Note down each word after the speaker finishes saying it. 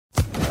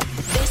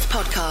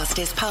podcast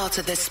is part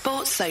of the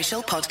Sports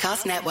Social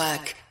Podcast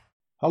Network.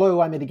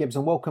 Hello, I'm Eddie Gibbs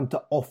and welcome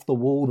to Off the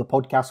Wall, the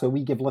podcast where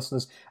we give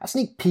listeners a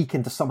sneak peek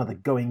into some of the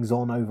goings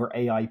on over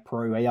AI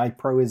Pro. AI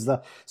Pro is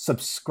the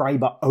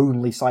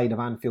subscriber-only side of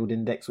Anfield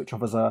Index, which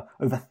offers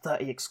over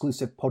 30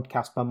 exclusive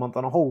podcasts per month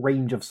on a whole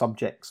range of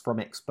subjects from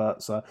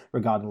experts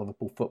regarding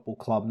Liverpool Football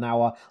Club.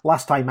 Now,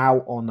 last time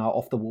out on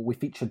Off the Wall, we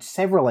featured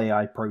several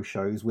AI Pro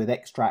shows with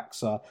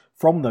extracts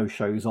from those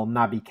shows on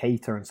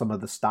Navigator and some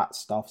of the stats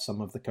stuff,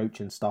 some of the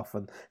coaching stuff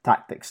and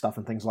tactics stuff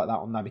and things like that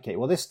on Navigator.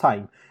 Well, this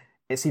time,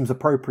 it seems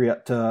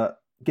appropriate to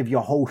give you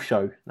a whole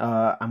show,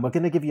 and we're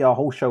going to give you a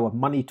whole show of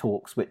Money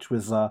Talks, which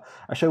was a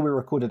show we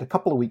recorded a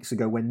couple of weeks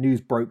ago when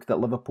news broke that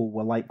Liverpool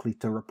were likely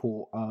to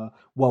report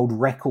world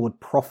record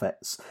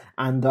profits.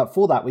 And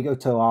for that, we go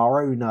to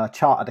our own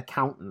chartered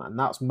accountant, and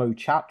that's Mo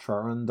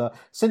Chatra. And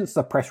since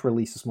the press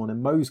release this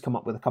morning, Mo's come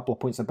up with a couple of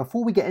points. So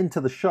before we get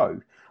into the show,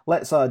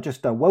 let's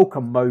just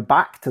welcome Mo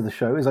back to the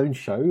show, his own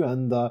show,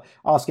 and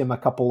ask him a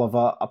couple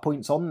of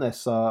points on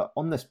this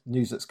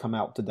news that's come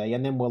out today,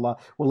 and then we'll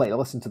let you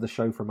listen to the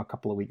show from a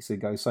couple of weeks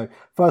ago. So,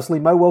 firstly,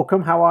 Mo,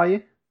 welcome. How are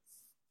you?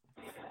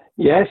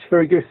 Yes,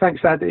 very good.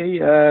 Thanks, Andy.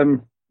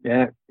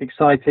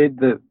 Excited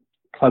that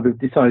club have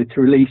decided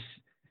to release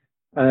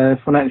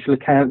financial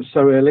accounts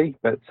so early,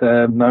 but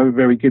no,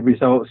 very good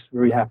results.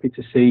 Very happy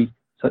to see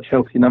such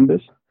healthy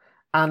numbers.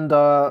 And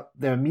the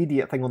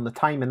immediate thing on the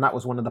timing, that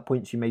was one of the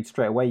points you made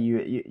straight away.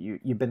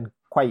 You've been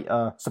quite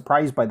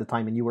surprised by the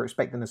timing. You were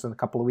expecting this in a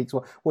couple of weeks.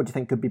 What do you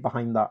think could be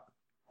behind that?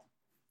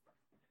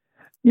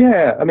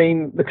 Yeah, I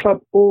mean, the club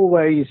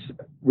always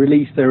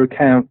release their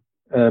account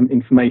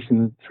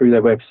information through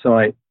their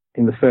website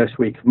in the first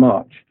week of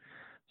March.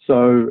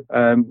 So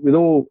with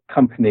all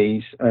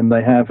companies,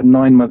 they have a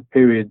 9-month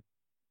period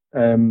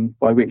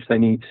by which they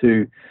need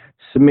to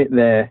submit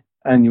their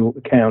annual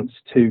accounts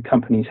to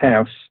Companies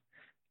House.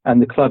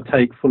 And the club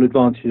take full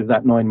advantage of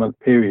that 9-month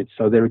period.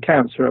 So their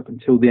accounts are up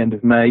until the end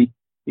of May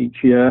each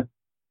year,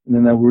 and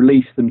then they'll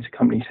release them to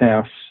Companies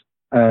House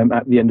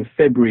at the end of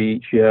February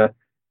each year,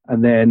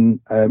 and then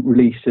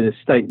release a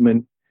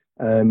statement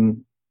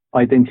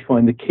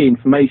identifying the key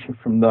information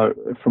from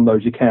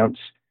those accounts,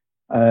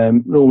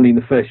 normally in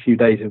the first few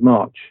days of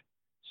March.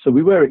 So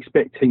we were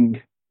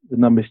expecting the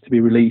numbers to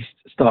be released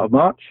at the start of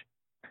March,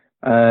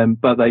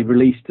 but they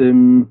released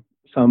them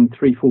some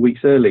 3-4 weeks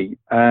early,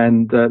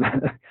 and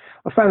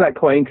I found that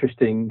quite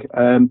interesting.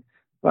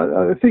 But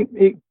I think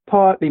it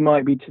partly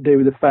might be to do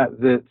with the fact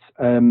that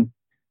a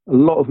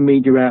lot of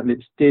media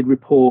outlets did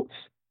report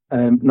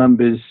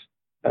numbers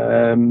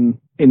in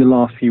the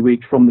last few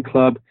weeks from the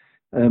club.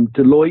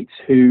 Deloitte,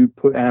 who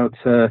put out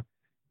a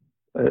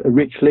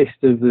rich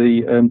list of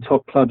the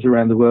top clubs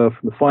around the world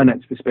from a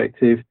finance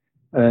perspective,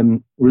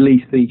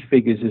 released these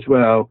figures as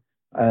well.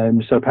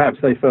 So perhaps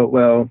they felt,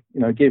 well,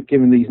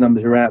 given these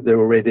numbers are out there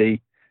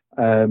already,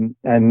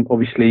 and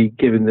obviously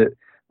given that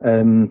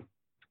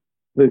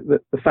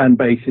the fan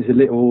base is a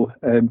little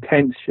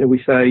tense, shall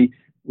we say,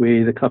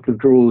 with a couple of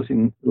draws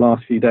in the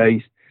last few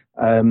days,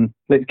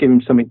 let's give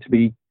them something to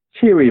be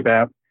cheery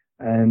about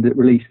and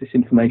release this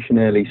information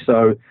early.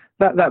 So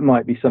that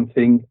might be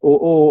something,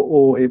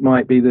 or it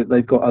might be that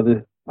they've got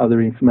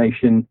other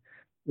information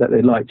that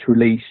they'd like to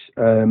release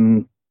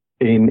in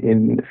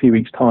a few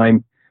weeks'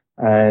 time,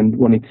 and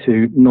wanted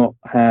to not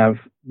have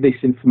this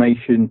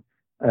information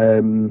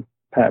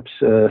perhaps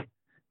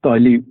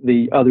dilute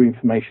the other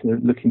information they're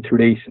looking to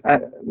release.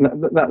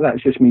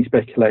 That's just me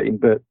speculating,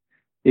 but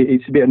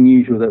it's a bit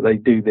unusual that they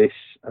do this.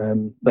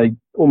 They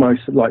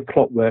almost like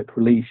clockwork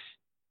release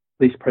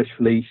this press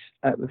release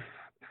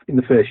in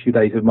the first few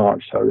days of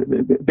March, so a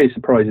bit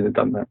surprising they've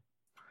done that.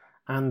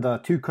 And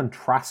two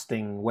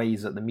contrasting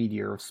ways that the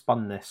media have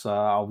spun this.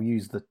 I'll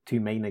use the two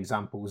main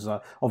examples.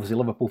 Obviously,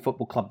 Liverpool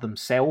Football Club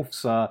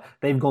themselves,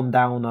 they've gone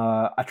down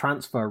a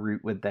transfer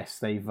route with this.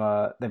 They've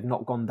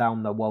not gone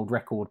down the world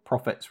record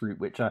profits route,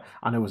 which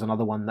I know was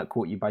another one that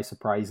caught you by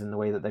surprise in the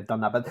way that they've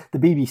done that. But the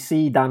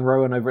BBC, Dan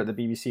Rowan over at the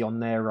BBC on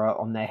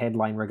their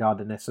headline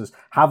regarding this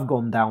have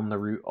gone down the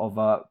route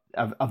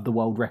of the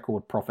world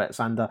record profits,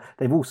 and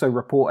they've also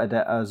reported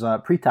it as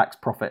pre-tax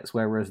profits,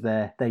 whereas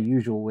their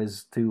usual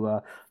is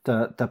to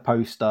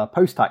post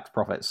post-tax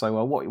profits.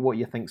 So what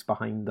you think's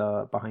behind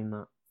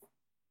that?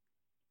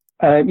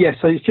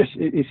 So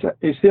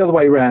it's the other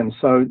way around.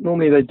 So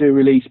normally they do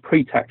release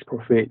pre-tax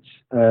profits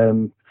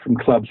from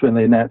clubs when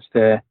they announce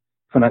their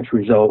financial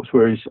results,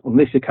 whereas on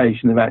this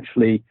occasion they've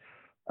actually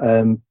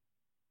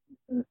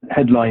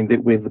headlined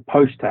it with the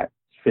post-tax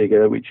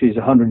figure, which is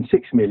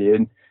 106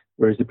 million,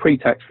 whereas the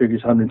pre-tax figure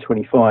is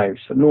 125.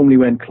 So normally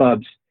when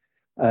clubs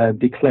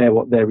declare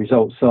what their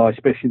results are,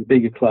 especially the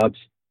bigger clubs,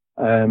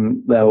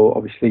 they'll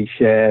obviously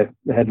share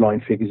the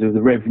headline figures of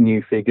the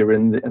revenue figure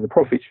and the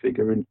profits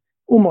figure, and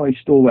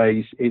almost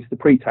always it's the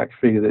pre-tax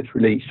figure that's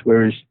released,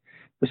 whereas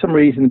for some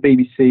reason the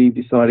BBC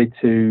decided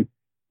to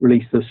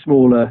release the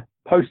smaller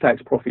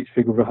post-tax profits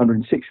figure of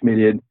 106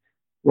 million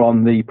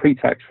on the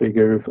pre-tax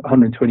figure of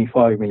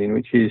 125 million,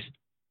 which is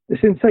a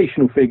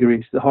sensational figure.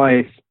 It's the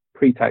highest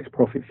pre-tax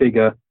profit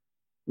figure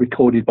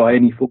recorded by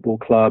any football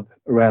club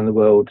around the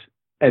world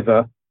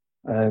ever.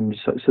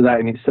 So that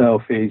in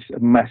itself is a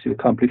massive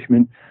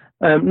accomplishment.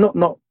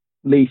 Not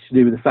least to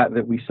do with the fact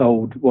that we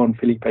sold one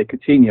Felipe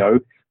Coutinho,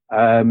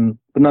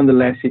 but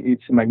nonetheless,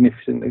 it's a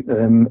magnificent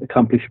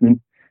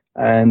accomplishment,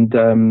 and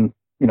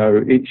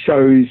it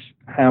shows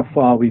how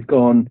far we've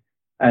gone.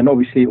 And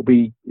obviously, it'll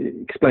be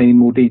explained in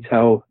more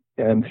detail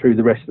through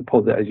the rest of the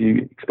pod that, as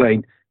you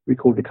explained,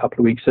 recorded a couple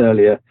of weeks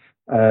earlier.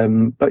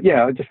 But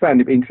yeah, I just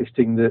found it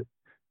interesting that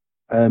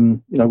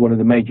one of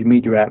the major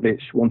media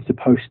outlets wants to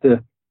post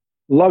a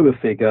lower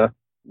figure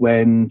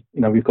when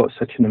we've got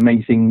such an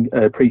amazing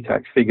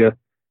pre-tax figure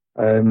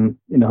in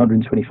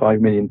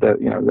 125 million. But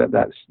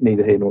that's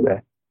neither here nor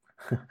there.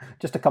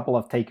 Just a couple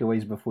of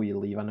takeaways before you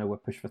leave. I know we're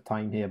pushed for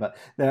time here, but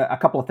there are a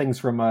couple of things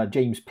from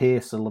James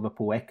Pearce, the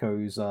Liverpool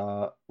Echo's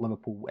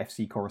Liverpool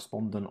FC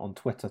correspondent on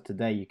Twitter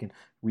today. You can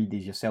read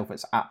these yourself.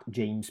 It's at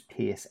James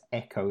Pearce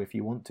Echo if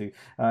you want to.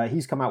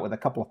 He's come out with a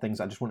couple of things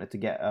I just wanted to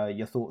get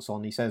your thoughts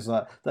on. He says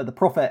that the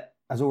profit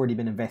has already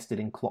been invested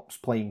in Klopp's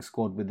playing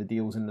squad with the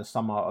deals in the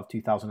summer of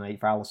 2008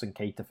 for Alisson,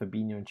 Keita,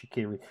 Fabinho and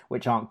Shaqiri,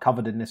 which aren't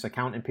covered in this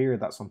accounting period.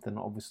 That's something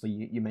that obviously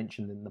you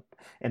mentioned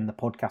in the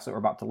podcast that we're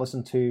about to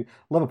listen to.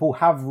 Liverpool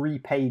have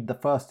repaid the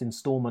first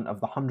instalment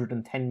of the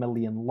 110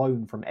 million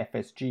loan from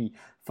FSG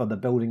for the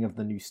building of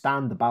the new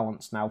stand. The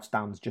balance now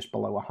stands just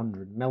below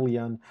 100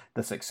 million.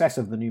 The success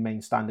of the new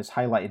main stand is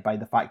highlighted by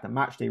the fact that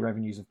matchday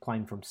revenues have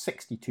climbed from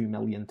 62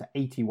 million to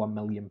 81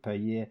 million per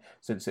year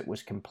since it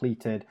was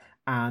completed.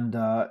 And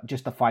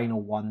just the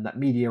final one, that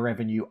media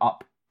revenue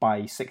up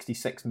by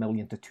 66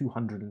 million to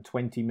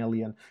 220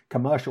 million,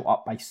 commercial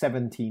up by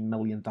 17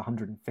 million to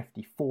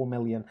 154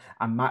 million,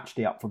 and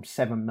matchday up from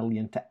 7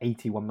 million to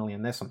 81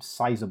 million. There's some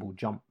sizable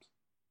jumps.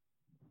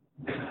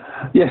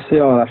 Yes, they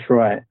are. That's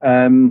right.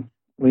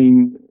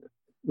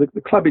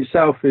 The club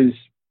itself has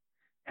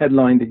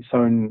headlined its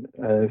own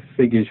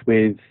figures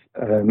with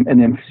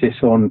an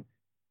emphasis on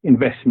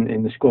investment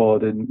in the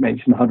squad and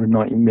mentioned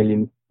 190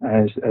 million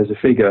as a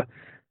figure.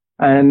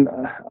 And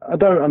I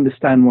don't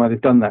understand why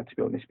they've done that, to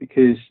be honest,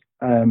 because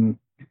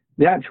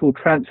the actual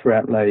transfer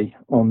outlay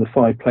on the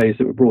 5 players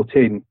that were brought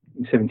in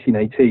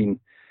 17-18,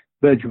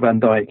 Virgil van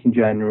Dijk in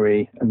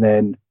January, and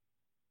then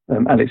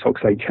Alex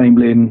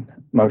Oxlade-Chamberlain,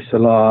 Mo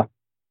Salah,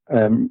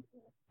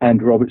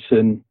 Andrew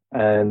Robertson,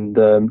 and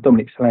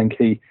Dominic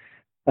Solanke,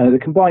 the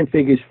combined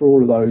figures for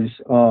all of those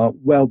are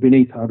well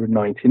beneath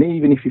 190. And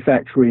even if you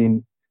factor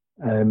in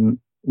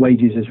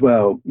wages as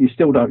well, you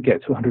still don't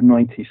get to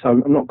 190. So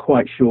I'm not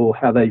quite sure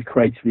how they've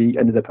creatively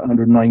ended up at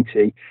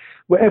 190.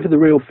 Whatever the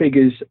real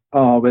figures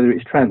are, whether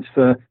it's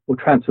transfer or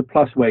transfer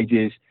plus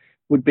wages,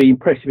 would be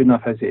impressive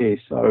enough as it is.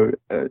 So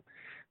a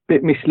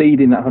bit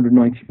misleading, that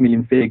 190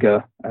 million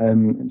figure.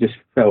 Just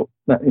felt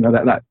that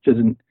that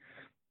doesn't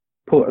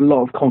put a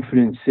lot of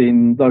confidence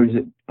in those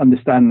that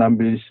understand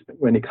numbers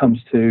when it comes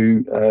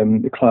to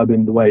the club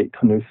and the way it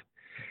kind of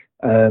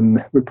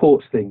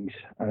reports things.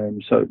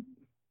 So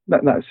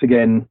that's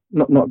again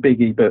not a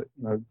biggie, but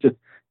just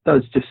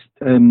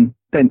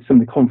dent some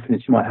of the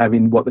confidence you might have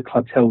in what the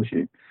club tells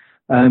you.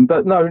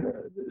 But no,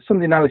 some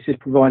of the analysis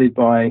provided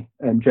by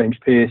James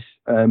Pearce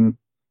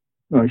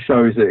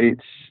shows that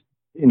it's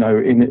in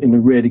a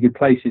really good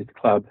place is the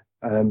club.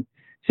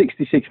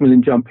 66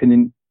 million jump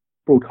in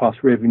broadcast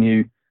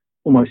revenue,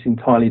 almost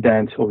entirely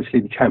down to obviously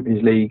the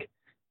Champions League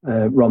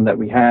run that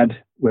we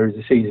had, whereas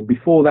the season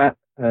before that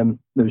there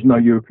was no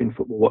European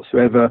football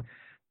whatsoever.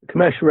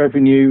 Commercial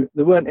revenue,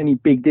 there weren't any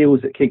big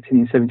deals that kicked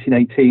in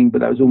 17-18, but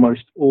that was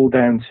almost all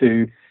down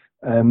to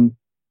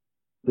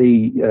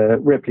the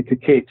replica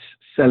kits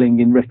selling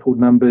in record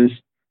numbers.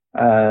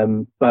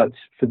 But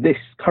for this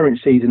current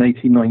season,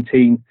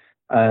 18-19,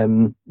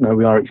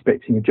 we are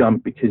expecting a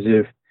jump because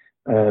of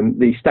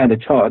the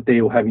Standard Chartered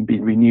deal having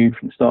been renewed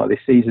from the start of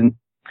this season.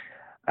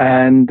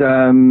 And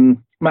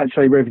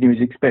matchday revenue,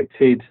 as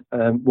expected,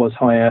 was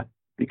higher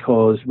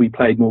because we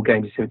played more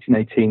games in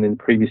 17-18 than the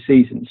previous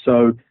season.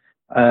 So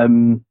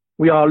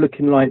we are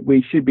looking like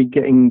we should be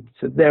getting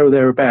to there or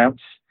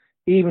thereabouts,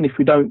 even if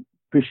we don't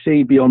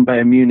proceed beyond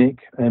Bayern Munich,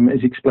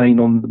 as explained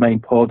on the main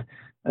pod,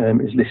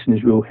 as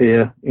listeners will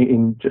hear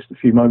in just a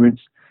few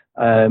moments,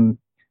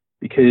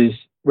 because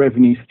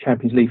revenues for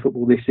Champions League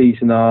football this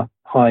season are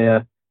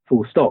higher,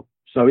 full stop.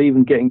 So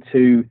even getting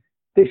to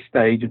this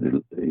stage,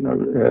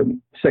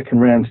 second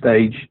round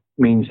stage,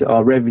 means that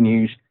our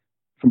revenues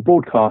from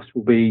broadcast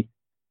will be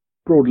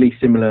broadly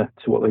similar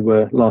to what they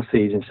were last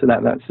season. So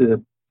that's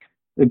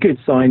a good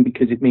sign,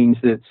 because it means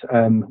that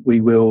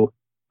we will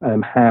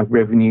have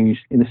revenues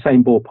in the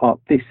same ballpark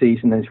this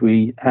season as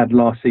we had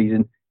last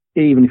season,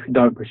 even if we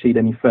don't proceed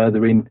any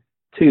further into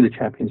the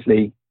Champions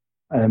League.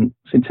 So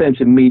in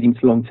terms of medium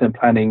to long-term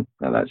planning,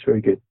 that's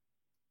very good.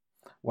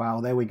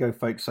 Wow, there we go,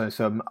 folks. So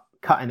some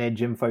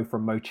cutting-edge info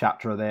from Mo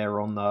Chatra there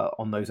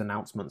on those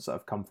announcements that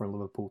have come from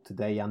Liverpool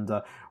today, and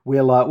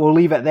we'll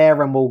leave it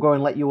there, and we'll go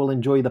and let you all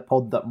enjoy the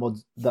pod that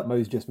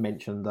Mo's just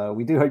mentioned.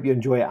 We do hope you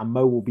enjoy it, and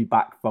Mo will be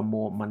back for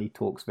more Money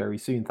Talks very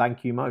soon.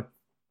 Thank you, Mo.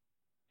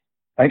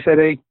 Thanks,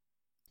 Eddie.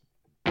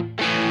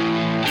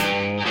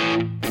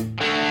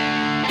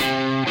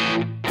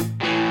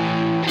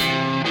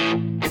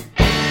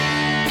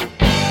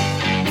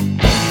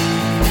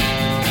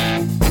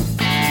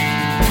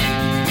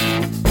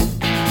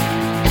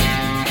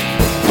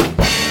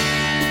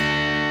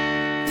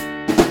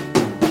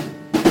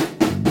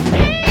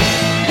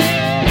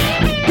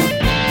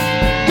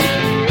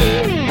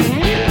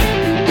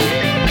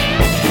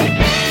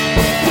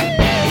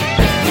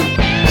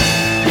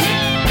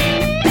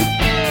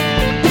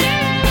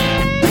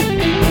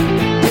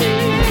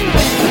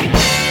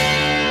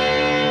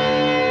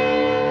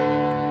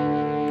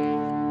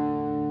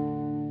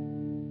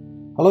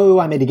 Hello,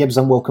 I'm Eddie Gibbs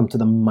and welcome to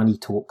the Money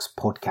Talks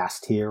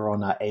podcast here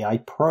on AI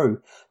Pro,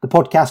 the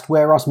podcast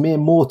where us mere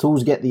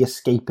mortals get the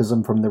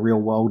escapism from the real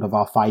world of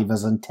our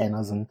fivers and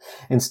tenors and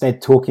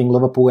instead talking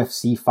Liverpool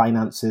FC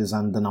finances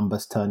and the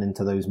numbers turn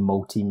into those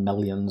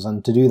multi-millions.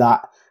 And to do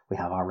that, we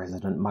have our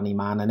resident money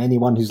man, and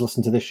anyone who's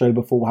listened to this show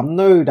before will have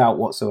no doubt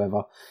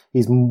whatsoever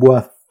he's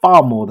worth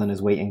far more than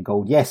his weight in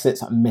gold. Yes,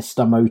 it's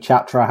Mr. Mo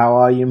Chatra. How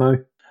are you, Mo?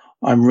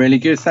 I'm really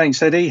good,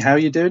 thanks, Eddie. How are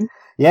you doing?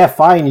 Yeah,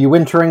 fine. You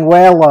wintering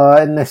well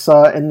in this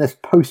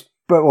post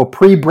or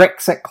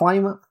pre-Brexit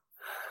climate?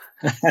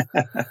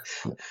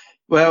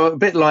 Well, a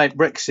bit like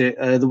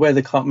Brexit, the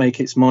weather can't make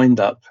its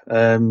mind up.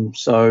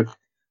 So,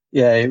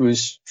 yeah, it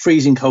was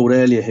freezing cold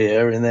earlier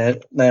here,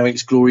 and now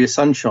it's glorious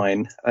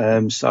sunshine.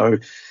 So,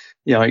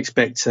 yeah, I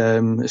expect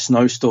a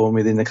snowstorm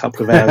within a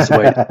couple of hours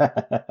away.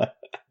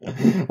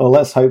 Well,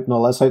 let's hope not.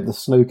 Let's hope the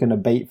snow can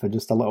abate for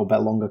just a little bit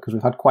longer, because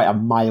we've had quite a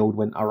mild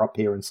winter up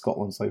here in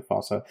Scotland so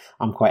far, so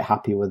I'm quite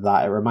happy with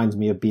that. It reminds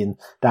me of being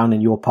down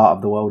in your part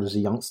of the world as a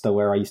youngster,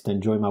 where I used to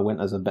enjoy my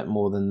winters a bit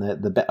more than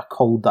the bit of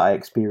cold that I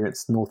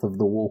experienced north of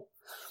the wall.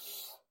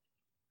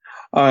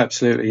 Oh,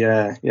 absolutely,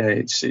 yeah.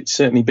 It's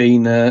certainly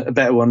been a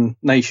better one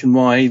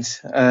nationwide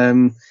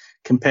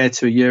compared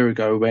to a year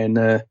ago when,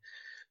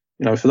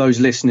 for those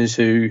listeners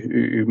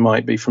who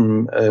might be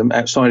from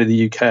outside of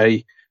the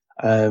UK,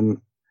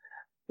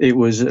 it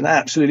was an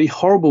absolutely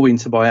horrible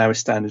winter by our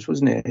standards,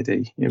 wasn't it,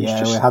 Eddie? We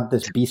had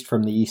this beast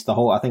from the east.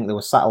 I think there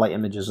were satellite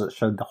images that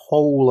showed the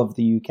whole of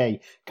the UK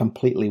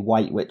completely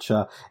white, which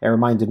it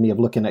reminded me of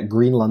looking at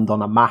Greenland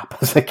on a map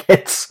as a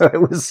kid. So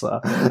it was,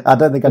 I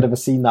don't think I'd ever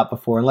seen that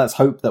before. And let's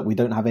hope that we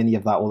don't have any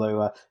of that,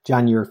 although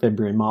January,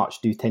 February, and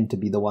March do tend to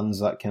be the ones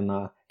that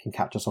can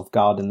catch us off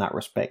guard in that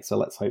respect, so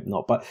let's hope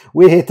not. But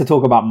we're here to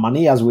talk about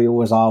money, as we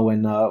always are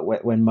when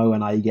Mo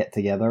and I get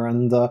together,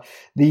 and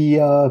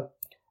the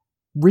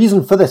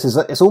reason for this is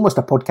that it's almost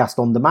a podcast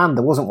on demand.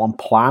 There wasn't one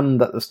planned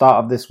at the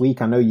start of this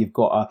week. I know you've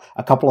got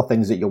a couple of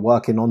things that you're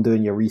working on,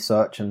 doing your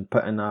research and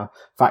putting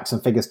facts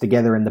and figures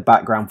together in the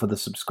background for the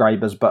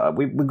subscribers, but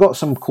we got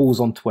some calls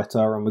on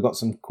Twitter and we got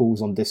some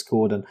calls on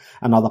Discord and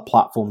other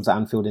platforms that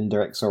Anfield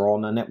Indirects are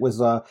on, and it was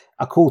a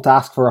call to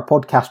ask for a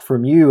podcast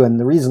from you. And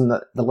the reason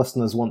that the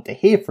listeners want to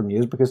hear from you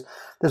is because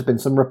there's been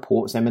some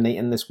reports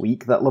emanating this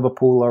week that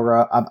Liverpool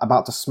are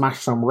about to smash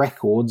some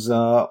records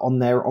on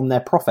their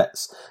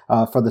profits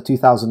for the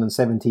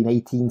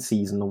 2017-18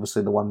 season.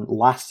 Obviously, the one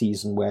last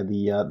season where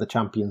the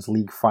Champions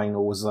League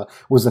final was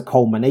the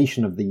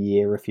culmination of the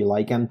year, if you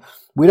like. And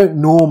we don't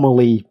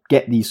normally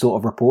get these sort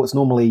of reports.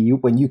 Normally,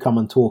 when you come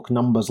and talk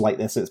numbers like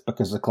this, it's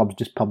because the club's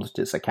just published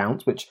its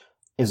accounts, which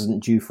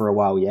isn't due for a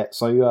while yet.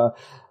 So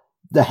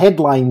the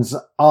headlines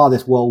are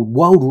this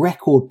world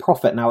record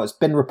profit. Now, it's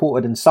been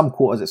reported in some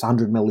quarters it's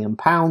 £100 million,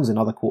 in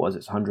other quarters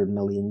it's €100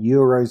 million.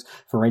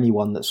 For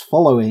anyone that's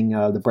following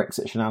the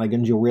Brexit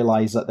shenanigans, you'll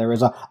realise that there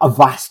is a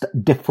vast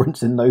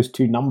difference in those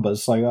two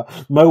numbers. So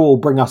Mo will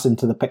bring us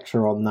into the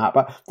picture on that.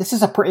 But this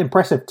is a pretty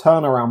impressive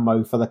turnaround,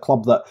 Mo, for the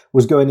club that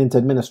was going into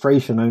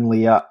administration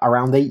only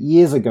around 8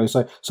 years ago.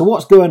 So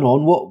what's going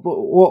on?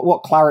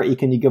 What clarity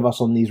can you give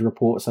us on these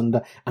reports,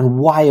 and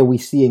why are we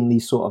seeing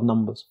these sort of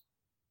numbers?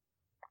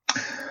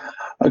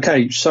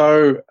 Okay,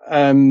 so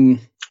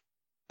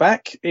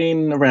back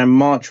in around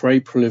March or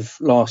April of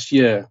last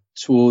year,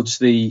 towards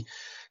the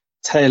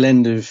tail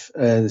end of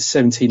the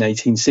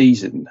 17-18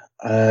 season,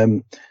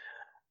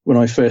 when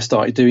I first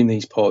started doing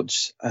these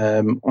pods,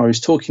 I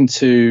was talking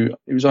to,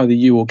 it was either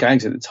you or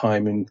Gags at the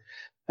time,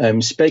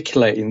 and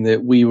speculating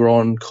that we were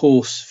on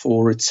course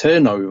for a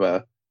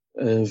turnover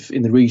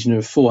in the region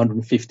of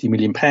 £450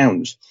 million.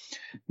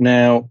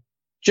 Now,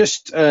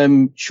 just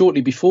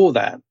shortly before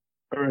that,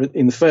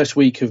 in the first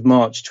week of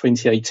March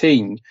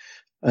 2018,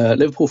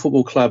 Liverpool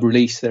Football Club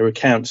released their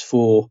accounts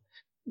for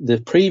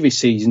the previous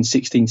season,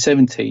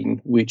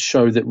 16-17, which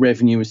showed that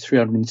revenue was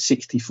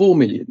 £364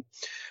 million.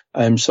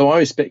 So I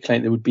was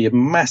speculating there would be a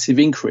massive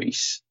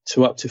increase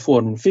to up to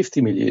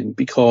 £450 million,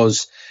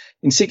 because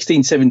in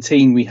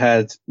 16-17 we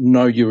had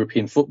no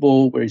European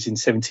football, whereas in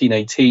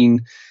 17-18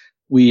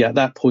 we at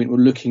that point were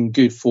looking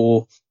good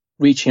for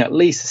reaching at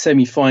least the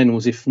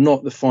semi-finals, if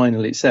not the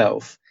final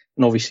itself.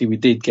 And obviously we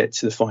did get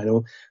to the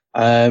final.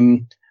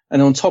 And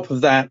on top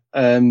of that,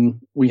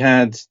 we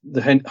had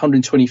the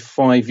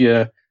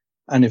 125-year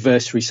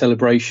anniversary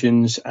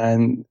celebrations,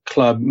 and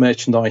club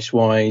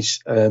merchandise-wise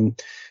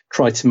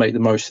tried to make the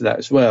most of that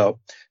as well.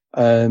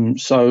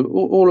 So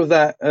all of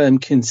that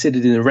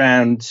considered in the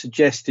round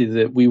suggested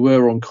that we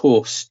were on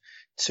course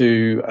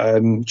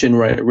to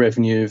generate a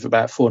revenue of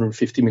about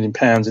 £450 million.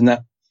 And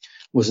that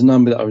was a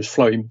number that I was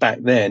floating back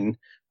then.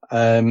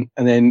 And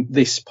then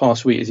this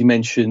past week, as you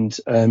mentioned,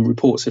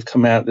 reports have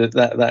come out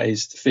that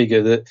is the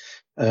figure that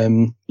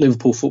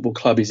Liverpool Football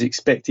Club is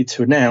expected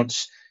to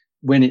announce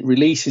when it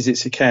releases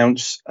its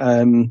accounts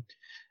in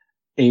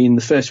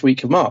the first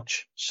week of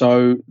March.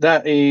 So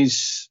that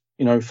is,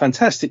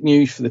 fantastic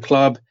news for the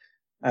club,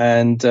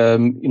 and,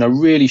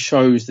 really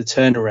shows the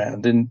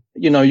turnaround. And,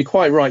 you're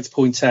quite right to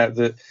point out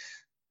that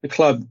the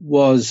club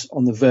was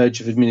on the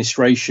verge of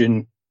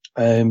administration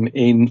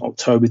in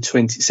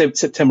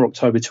September,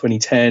 October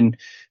 2010,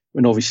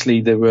 when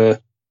obviously there were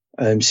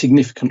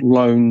significant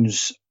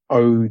loans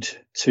owed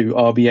to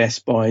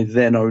RBS by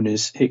then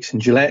owners Hicks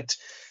and Gillette.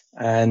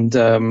 And,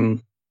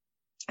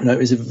 it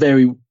was a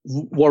very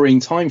worrying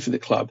time for the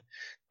club.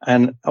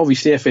 And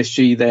obviously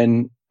FSG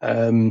then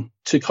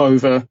took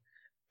over,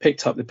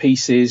 picked up the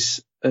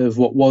pieces of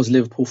what was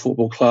Liverpool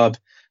Football Club.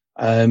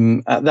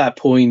 At that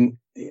point,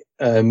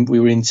 we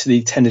were into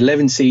the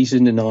 10-11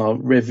 season, and our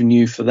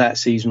revenue for that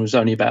season was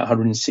only about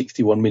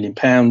 £161 million.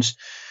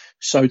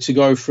 So to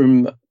go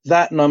from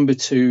that number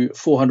to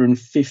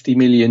 450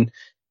 million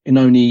in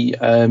only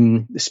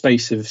the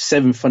space of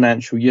 7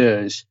 financial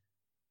years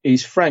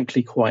is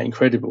frankly quite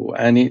incredible.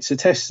 And it's a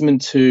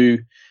testament to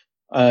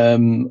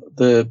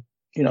the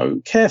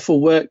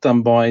careful work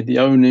done by the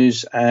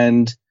owners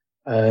and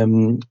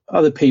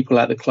other people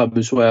at the club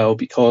as well,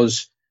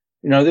 because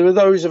there were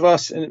those of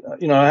us,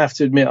 and I have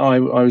to admit I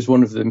was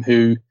one of them,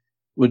 who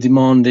were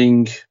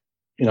demanding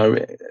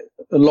a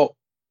lot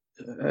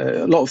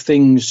of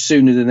things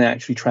sooner than they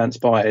actually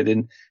transpired.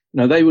 And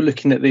they were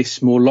looking at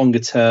this more longer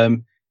term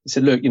and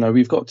said, look,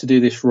 we've got to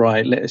do this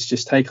right. Let us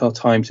just take our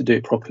time to do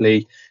it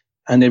properly,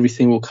 and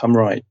everything will come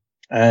right.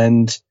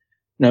 And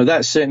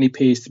that certainly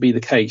appears to be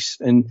the case.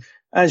 And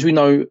as we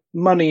know,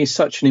 money is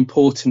such an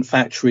important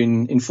factor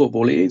in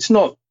football. It's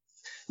not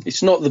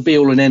the be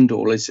all and end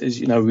all, as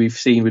we've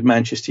seen with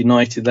Manchester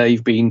United.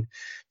 They've been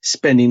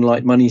spending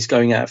like money's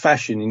going out of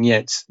fashion, and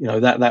yet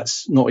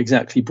that's not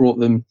exactly brought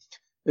them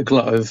a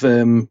glut of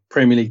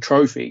Premier League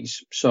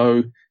trophies.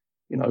 So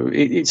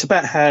it's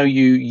about how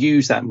you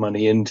use that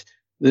money. And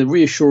the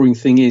reassuring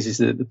thing is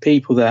that the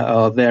people that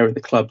are there at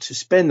the club to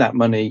spend that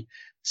money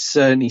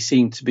certainly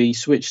seem to be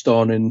switched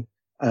on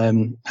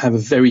and have a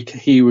very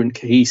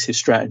cohesive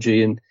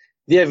strategy. And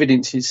the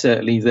evidence is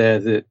certainly there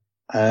that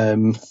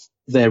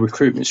their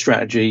recruitment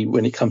strategy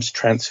when it comes to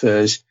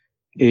transfers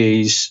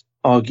is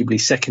arguably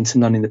second to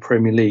none in the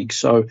Premier League.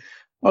 So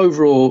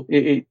overall,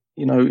 it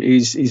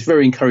is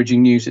very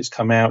encouraging news that's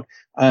come out.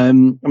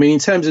 In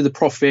terms of the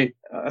profit,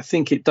 I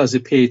think it does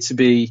appear to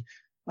be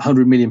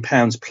 £100 million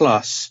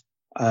plus.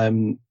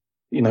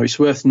 It's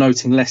worth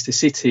noting Leicester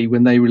City,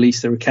 when they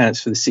released their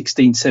accounts for the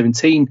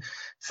 16-17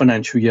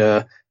 financial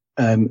year,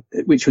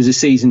 which was a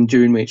season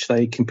during which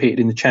they competed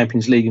in the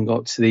Champions League and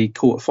got to the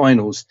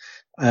quarterfinals,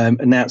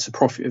 announced a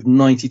profit of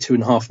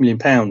 £92.5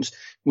 million,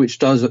 which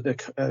does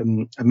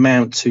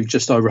amount to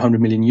just over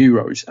 100 million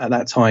euros at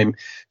that time.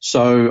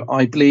 So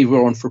I believe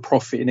we're on for a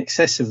profit in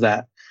excess of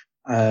that,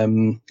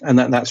 and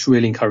that's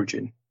really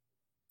encouraging.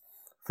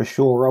 For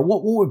sure.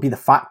 What would be the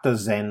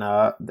factors then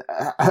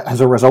as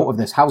a result of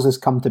this? How's this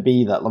come to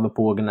be that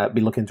Liverpool are going to be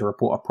looking to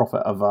report a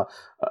profit of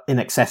in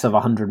excess of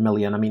 100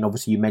 million?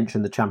 Obviously you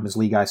mentioned the Champions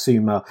League. I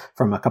assume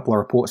from a couple of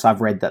reports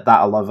I've read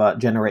that'll have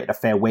generated a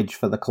fair wage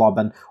for the club,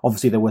 and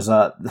obviously there was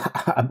at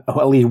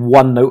least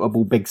one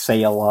notable big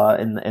sale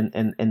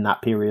in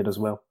that period as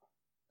well.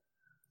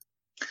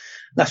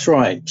 That's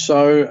right.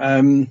 So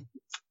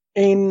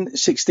in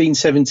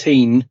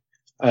 16-17.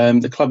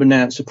 The club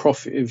announced a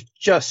profit of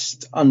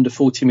just under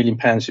 £40 million.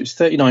 It was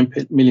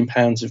 £39 million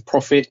of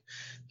profit,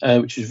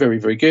 which was very,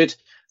 very good.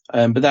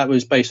 But that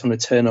was based on a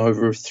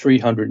turnover of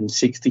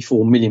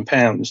 £364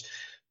 million.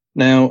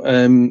 Now,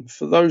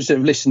 for those that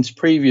have listened to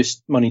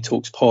previous Money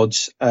Talks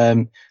pods,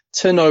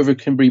 turnover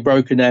can be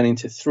broken down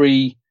into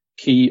 3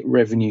 key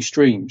revenue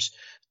streams.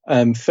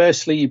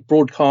 Firstly,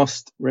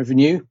 broadcast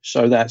revenue.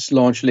 So that's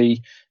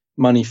largely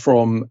money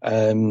from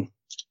the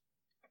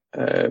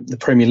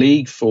Premier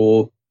League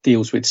for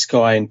deals with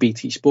Sky and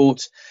BT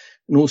Sports,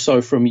 and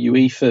also from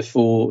UEFA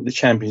for the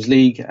Champions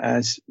League,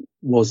 as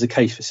was the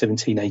case for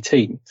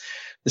 17-18.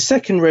 The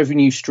second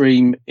revenue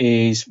stream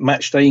is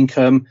matchday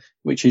income,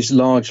 which is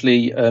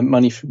largely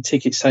money from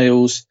ticket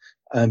sales,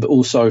 but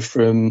also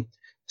from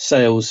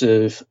sales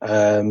of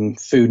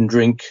food and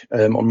drink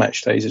on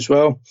match days as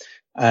well.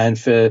 And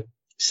for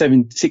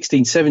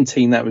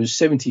 16-17, that was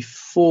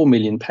 £74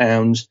 million,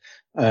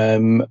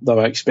 though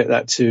I expect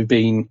that to have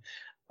been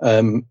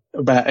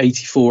about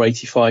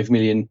 85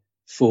 million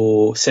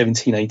for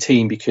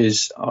 17-18,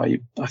 because I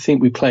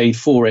think we played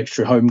 4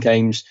 extra home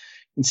games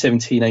in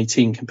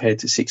 17-18 compared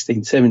to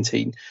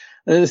 16-17.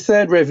 And the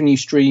third revenue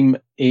stream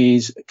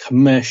is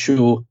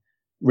commercial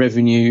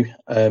revenue,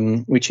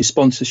 which is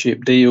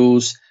sponsorship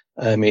deals.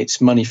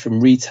 It's money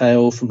from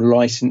retail, from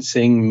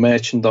licensing,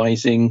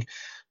 merchandising,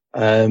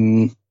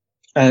 and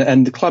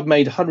the club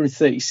made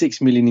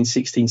 136 million in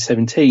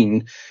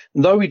 16-17.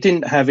 And though we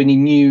didn't have any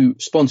new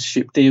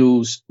sponsorship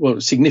deals,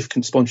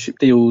 significant sponsorship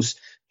deals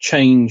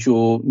change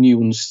or new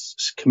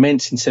ones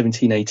commence in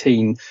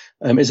 17-18,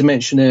 as I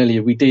mentioned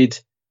earlier, we did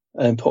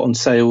put on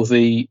sale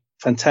the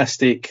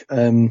fantastic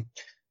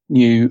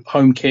new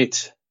home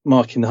kit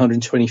marking the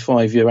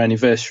 125-year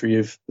anniversary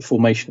of the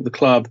formation of the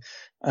club,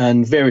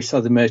 and various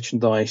other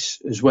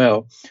merchandise as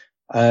well.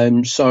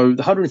 So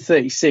the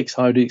 136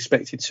 I would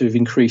expect it to have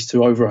increased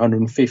to over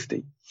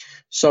 150.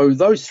 So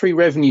those 3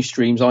 revenue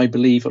streams, I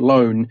believe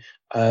alone,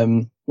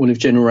 will have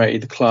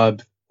generated the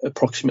club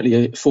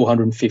approximately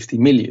 450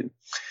 million.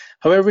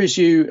 However, as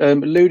you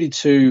alluded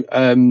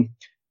to,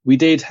 we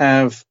did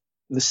have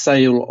the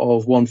sale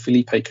of one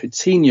Felipe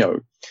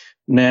Coutinho.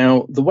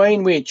 Now, the way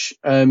in which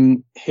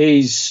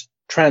his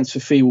transfer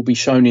fee will be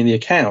shown in the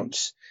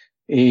accounts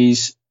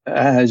is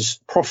as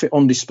profit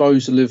on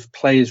disposal of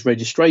players'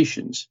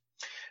 registrations.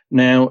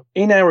 Now,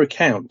 in our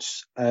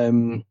accounts,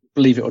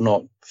 believe it or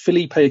not,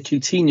 Felipe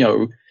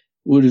Coutinho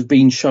would have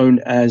been shown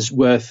as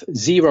worth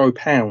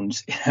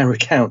 £0 in our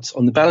accounts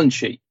on the balance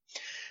sheet.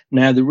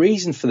 Now, the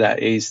reason for that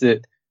is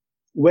that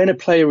when a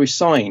player is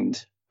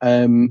signed,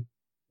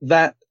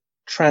 that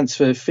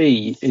transfer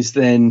fee is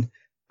then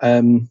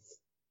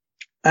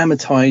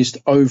amortized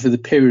over the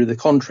period of the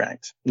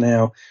contract.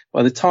 Now,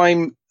 by the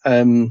time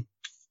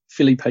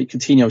Felipe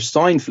Coutinho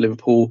signed for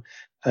Liverpool,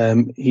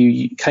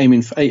 he came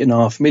in for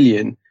 £8.5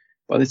 million.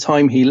 By the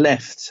time he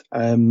left,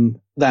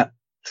 that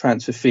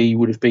transfer fee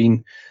would have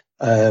been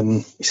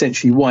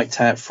essentially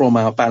wiped out from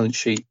our balance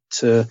sheet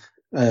to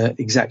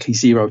exactly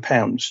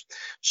 £0.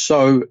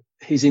 So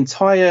his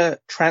entire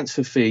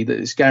transfer fee that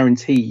is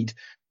guaranteed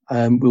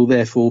will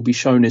therefore be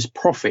shown as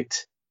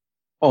profit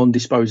on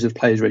disposal of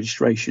players'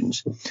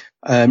 registrations.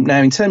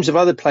 Now, in terms of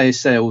other player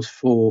sales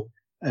for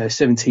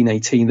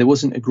 17-18, there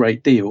wasn't a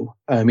great deal.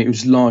 It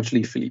was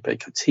largely Felipe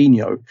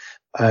Coutinho.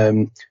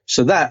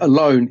 So that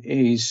alone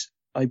is,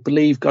 I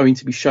believe, going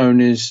to be shown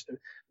as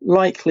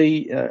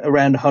likely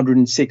around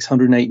 106,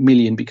 108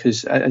 million,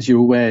 because as you're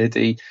aware,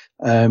 the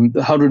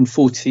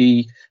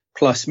 140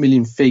 plus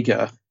million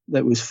figure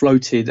that was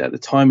floated at the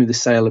time of the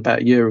sale about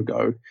a year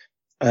ago,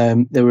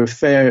 there were a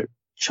fair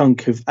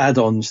chunk of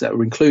add-ons that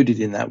were included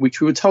in that,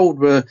 which we were told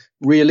were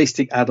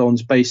realistic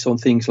add-ons based on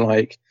things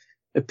like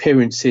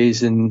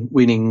appearances and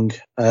winning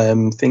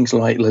things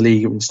like La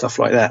Liga and stuff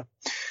like that.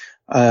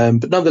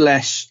 But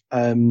nonetheless,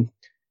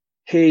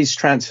 his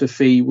transfer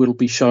fee will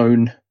be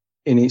shown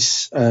in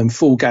its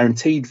full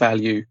guaranteed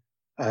value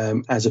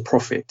as a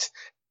profit,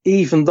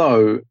 even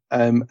though,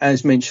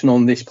 as mentioned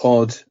on this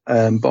pod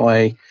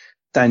by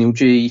Daniel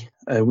G,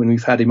 when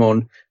we've had him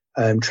on,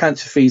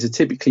 transfer fees are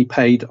typically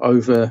paid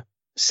over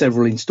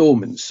several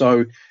installments.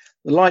 So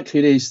the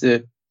likelihood is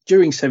that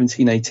during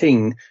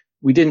 17-18,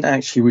 we didn't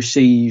actually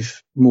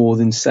receive more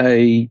than,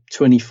 say,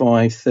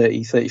 25,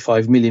 30,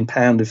 35 million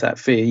pound of that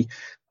fee,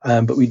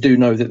 but we do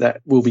know that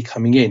that will be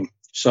coming in.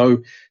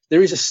 So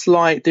there is a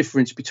slight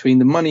difference between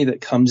the money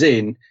that comes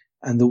in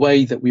and the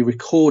way that we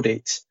record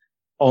it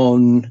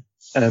on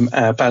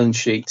our balance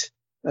sheet,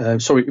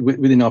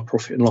 within our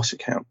profit and loss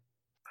account.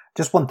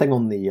 Just one thing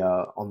on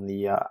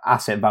the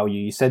asset value.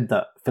 You said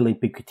that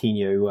Felipe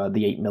Coutinho,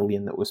 the 8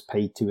 million that was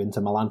paid to Inter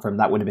Milan for him,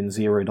 that would have been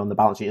zeroed on the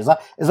balance sheet. Is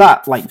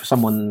that like, for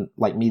someone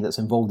like me that's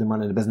involved in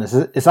running a business,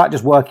 is that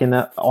just working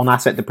on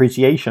asset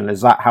depreciation?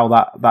 Is that how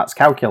that's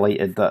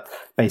calculated? That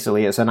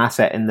basically it's an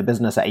asset in the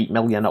business at 8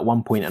 million at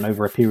one point, and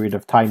over a period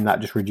of time that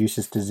just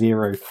reduces to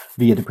zero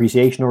via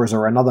depreciation, or is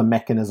there another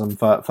mechanism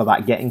for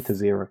that getting to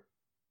zero?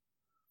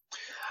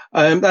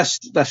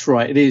 That's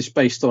right. It is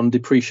based on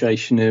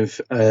depreciation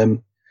of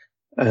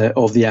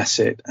the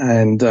asset,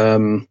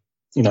 and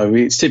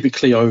it's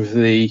typically over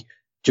the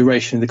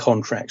duration of the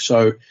contract.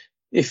 So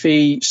if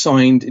he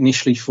signed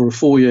initially for a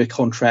 4-year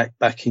contract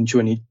back in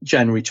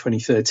January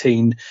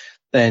 2013,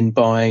 then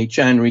by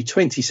January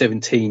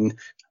 2017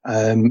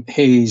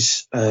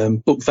 his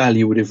book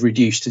value would have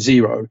reduced to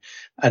zero,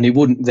 and it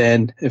wouldn't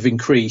then have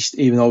increased,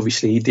 even though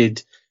obviously he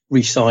did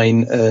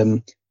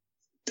re-sign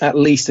at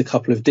least a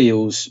couple of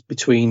deals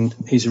between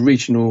his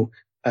original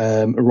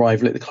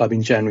arrival at the club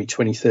in January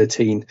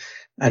 2013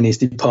 and his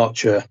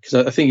departure,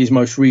 because I think his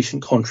most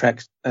recent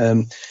contract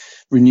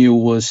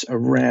renewal was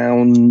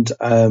around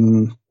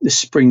the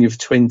spring of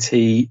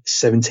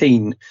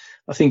 2017.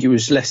 I think it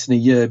was less than a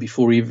year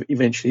before he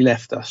eventually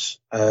left us.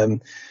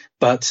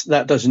 But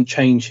that doesn't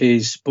change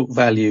his book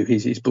value.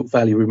 His book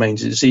value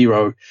remains at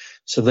zero.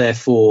 So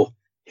therefore,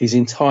 his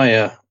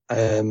entire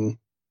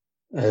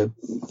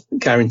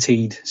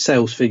guaranteed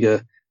sales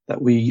figure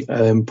that we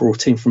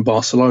brought in from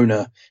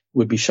Barcelona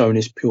would be shown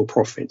as pure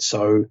profit.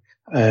 So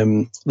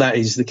that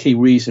is the key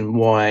reason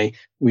why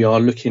we are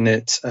looking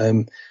at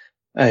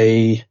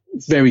a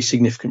very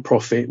significant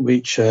profit,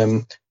 which,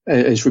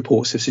 as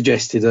reports have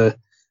suggested, are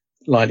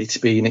likely to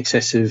be in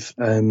excess of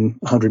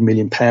 £100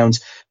 million.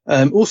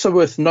 Also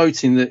worth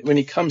noting that when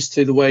it comes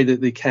to the way that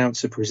the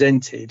accounts are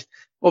presented,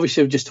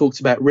 obviously I've just talked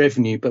about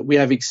revenue, but we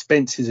have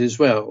expenses as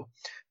well.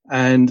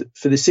 And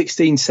for the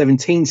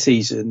 16-17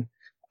 season,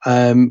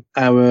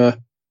 our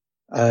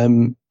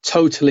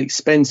total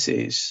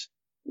expenses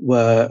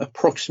were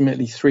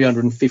approximately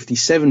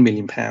 £357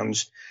 million.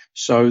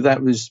 So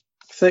that was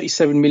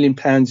 £37 million,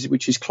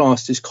 which is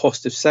classed as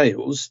cost of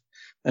sales.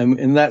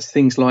 And that's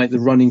things like the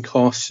running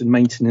costs and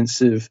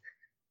maintenance of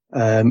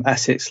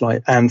assets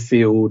like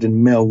Anfield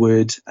and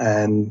Melwood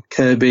and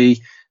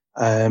Kirby,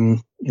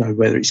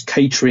 whether it's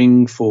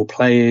catering for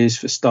players,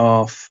 for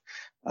staff,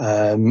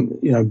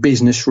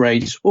 business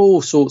rates,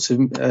 all sorts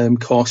of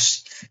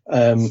costs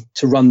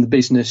to run the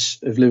business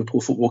of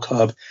Liverpool Football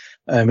Club.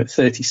 at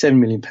 £37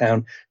 million.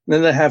 And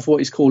then they have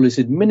what is called as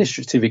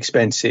administrative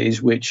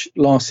expenses, which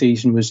last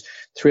season was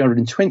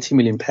 £320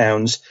 million,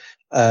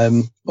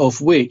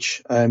 of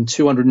which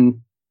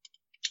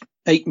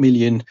 208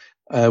 million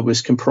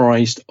was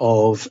comprised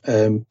of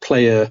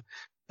player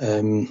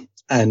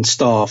and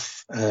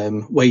staff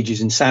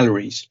wages and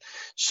salaries.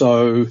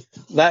 So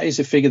that is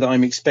a figure that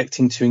I'm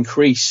expecting to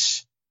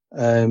increase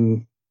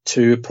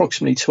to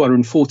approximately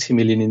 240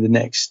 million in the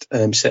next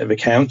set of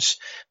accounts,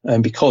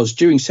 because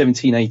during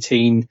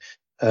 17-18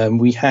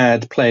 we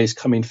had players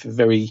come in for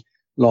very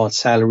large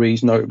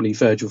salaries, notably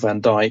Virgil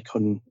van Dijk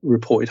on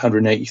reported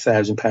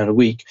 £180,000 a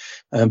week,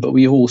 but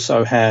we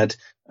also had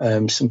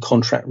some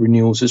contract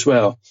renewals as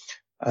well.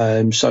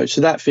 So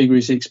that figure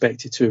is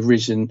expected to have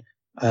risen,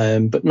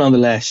 but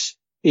nonetheless,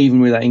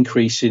 even with that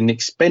increase in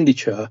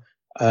expenditure,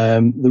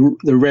 the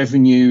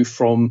revenue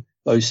from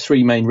those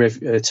three main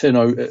the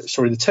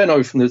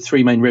turnover from the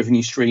three main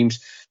revenue streams,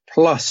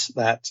 plus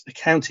that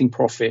accounting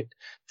profit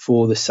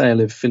for the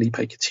sale of Felipe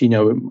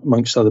Coutinho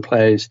amongst other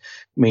players,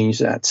 means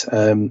that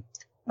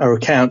our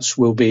accounts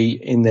will be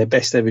in their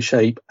best ever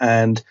shape,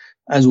 and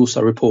as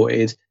also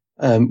reported,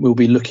 will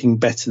be looking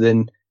better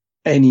than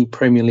any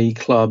Premier League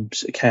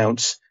club's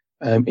accounts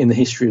in the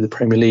history of the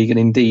Premier League, and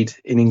indeed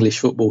in English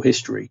football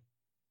history.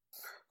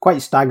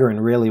 Quite staggering,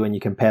 really, when you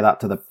compare that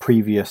to the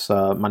previous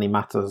Money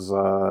Matters,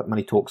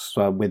 Money Talks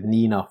with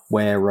Nina,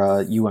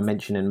 where you were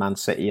mentioning Man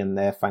City and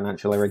their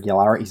financial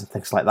irregularities and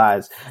things like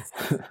that.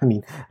 I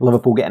mean,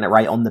 Liverpool getting it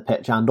right on the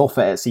pitch and off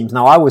it seems.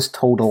 Now, I was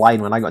told a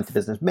line when I got into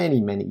business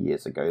many, many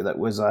years ago that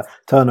was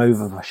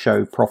turnover for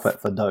show, profit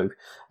for dough.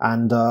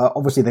 And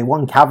obviously, the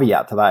one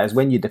caveat to that is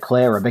when you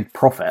declare a big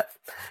profit,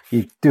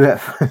 you do it.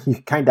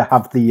 You kind of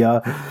have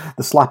the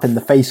slap in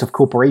the face of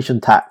corporation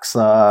tax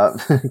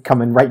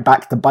coming right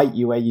back to bite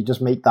you, where you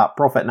just make that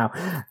profit. Now,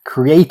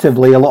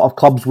 creatively, a lot of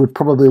clubs would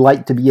probably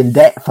like to be in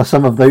debt for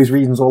some of those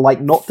reasons, or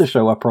like not to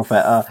show a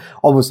profit.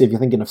 Obviously, if you're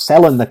thinking of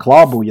selling the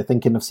club or you're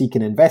thinking of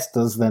seeking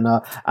investors, then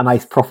a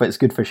nice profit is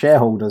good for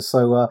shareholders.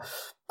 So.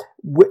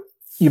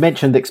 You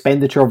mentioned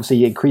expenditure,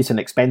 obviously increasing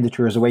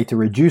expenditure as a way to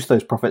reduce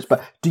those profits,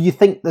 but do you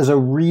think there's a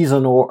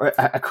reason, or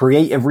a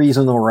creative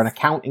reason, or an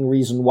accounting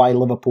reason why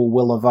Liverpool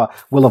will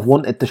have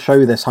wanted to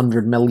show this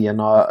 100 million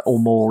or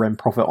more in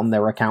profit on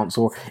their accounts,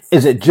 or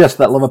is it just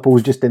that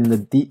Liverpool's just in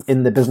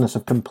the business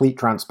of complete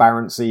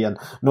transparency and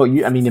not?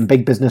 I mean, in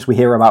big business we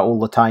hear about all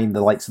the time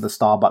the likes of the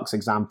Starbucks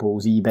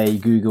examples,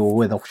 eBay, Google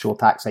with offshore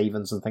tax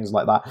havens and things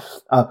like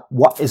that.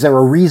 What is there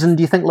a reason?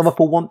 Do you think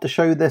Liverpool want to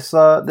show this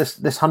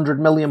 100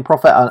 million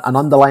profit?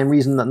 An underlying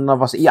reason that none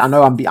of us, I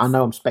know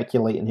I'm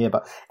speculating here,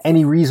 but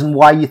any reason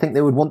why you think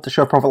they would want to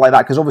show a profit like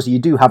that? Because obviously you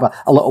do have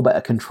a little bit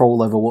of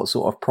control over what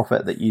sort of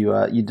profit that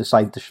you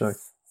decide to show.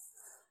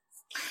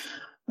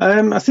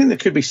 I think there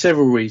could be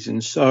several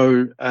reasons.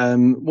 So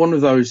one of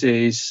those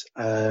is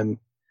to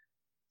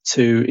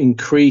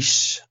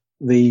increase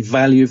the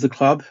value of the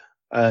club.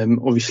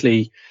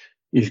 Obviously,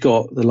 you've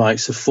got the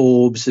likes of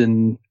Forbes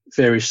and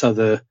various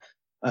other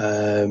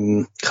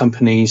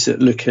companies that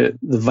look at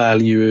the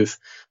value of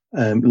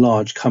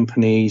large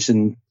companies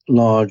and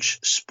large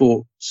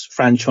sports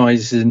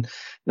franchises. And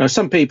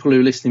some people who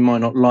are listening might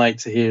not like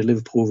to hear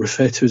Liverpool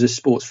referred to as a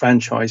sports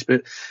franchise,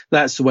 but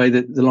that's the way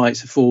that the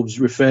likes of Forbes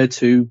refer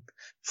to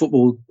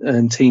football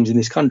teams in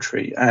this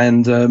country.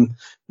 And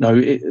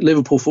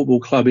Liverpool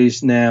Football Club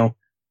is now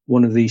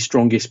one of the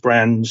strongest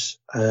brands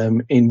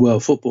in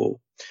world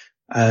football.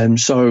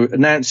 So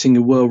announcing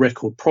a world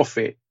record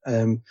profit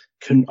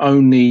can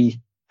only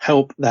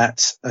help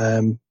that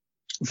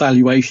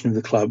valuation of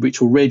the club,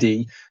 which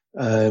already,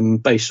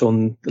 based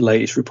on the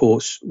latest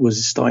reports,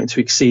 was starting to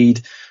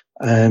exceed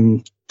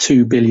 £2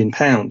 billion.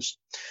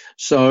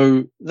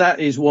 So that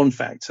is one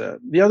factor.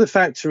 The other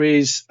factor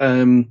is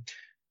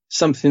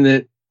something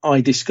that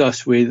I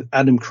discussed with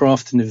Adam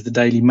Crafton of the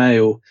Daily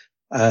Mail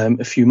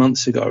a few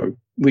months ago,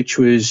 which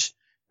was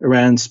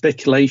around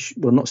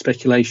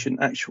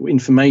actual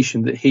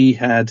information that he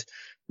had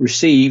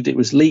received. It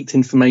was leaked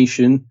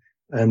information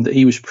that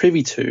he was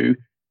privy to,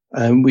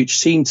 which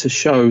seemed to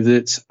show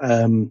that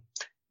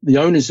the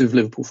owners of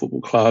Liverpool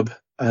Football Club,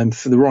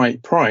 for the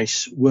right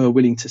price, were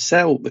willing to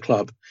sell the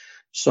club.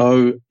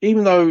 So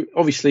even though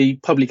obviously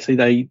publicly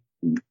they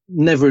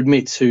never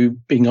admit to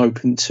being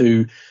open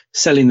to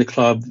selling the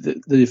club,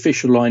 the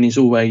official line is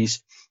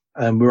always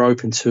we're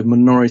open to a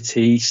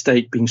minority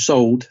stake being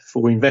sold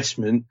for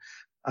investment.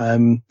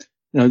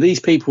 These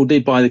people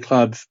did buy the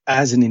club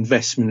as an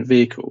investment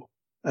vehicle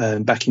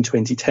back in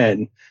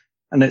 2010,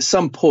 and at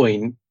some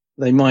point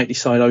they might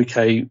decide,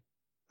 okay,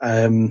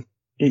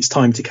 it's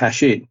time to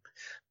cash in.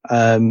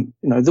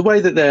 The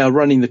way that they are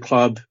running the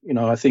club,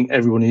 I think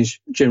everyone is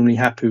generally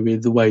happy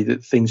with the way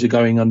that things are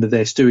going under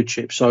their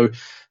stewardship. So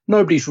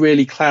nobody's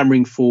really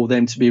clamouring for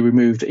them to be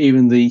removed.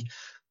 Even the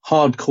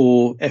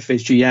hardcore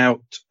FSG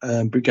out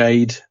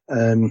brigade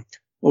of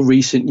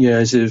recent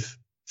years have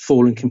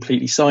fallen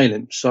completely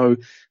silent. So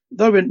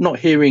though we're not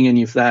hearing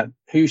any of that,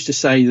 who's to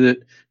say that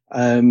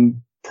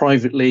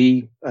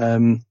privately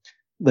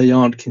they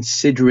aren't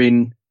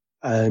considering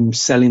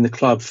selling the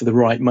club for the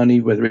right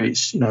money, whether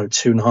it's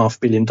 $2.5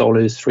 billion,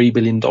 $3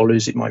 billion,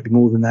 it might be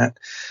more than that,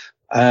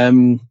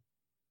 and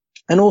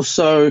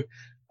also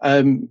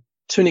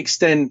to an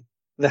extent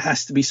there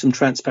has to be some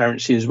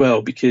transparency as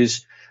well,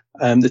 because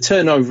the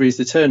turnover is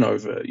the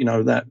turnover.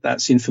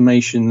 That's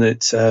information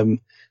that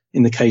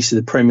in the case of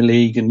the Premier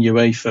League and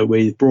UEFA,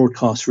 with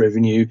broadcast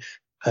revenue,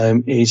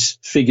 is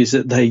figures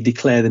that they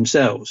declare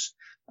themselves.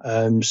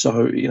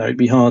 So it'd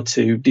be hard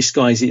to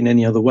disguise it in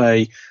any other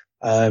way.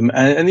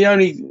 And the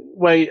only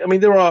way,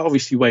 there are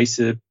obviously ways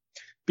to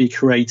be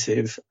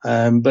creative,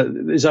 but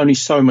there's only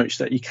so much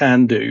that you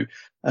can do.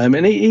 And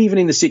even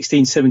in the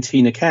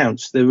 16-17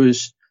 accounts, there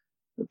was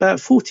about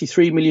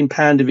 £43 million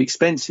of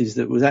expenses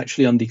that was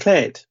actually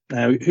undeclared.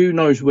 Now, who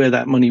knows where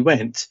that money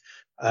went?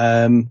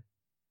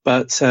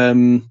 But as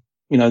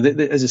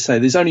I say,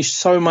 there's only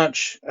so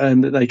much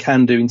that they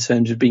can do in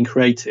terms of being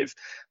creative.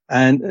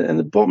 And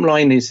the bottom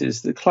line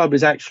is the club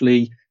has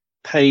actually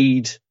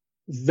paid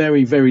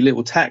very, very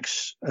little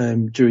tax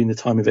during the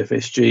time of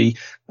FSG.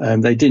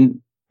 They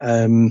didn't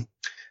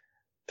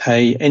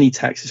pay any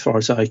tax, as far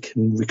as I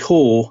can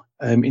recall,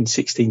 in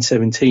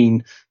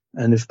 16-17,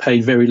 and have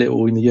paid very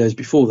little in the years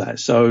before that.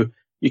 So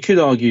you could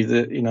argue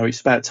that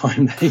it's about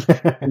time they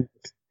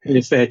pay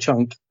a fair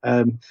chunk.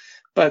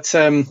 But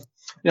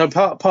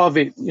part of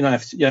it, you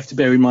have to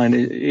bear in mind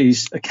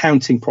is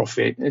accounting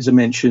profit. As I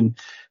mentioned,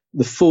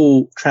 the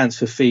full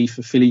transfer fee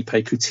for Felipe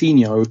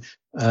Coutinho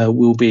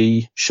will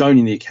be shown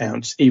in the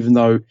accounts, even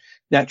though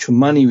the actual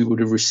money we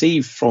would have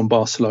received from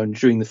Barcelona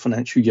during the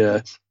financial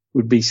year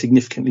would be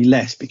significantly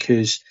less,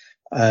 because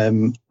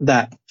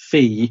that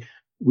fee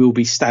will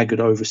be staggered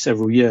over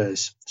several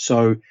years.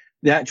 So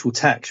the actual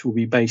tax will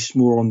be based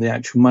more on the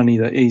actual money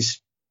that is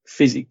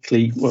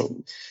physically,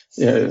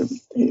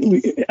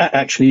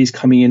 actually is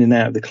coming in and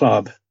out of the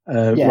club.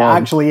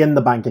 Actually in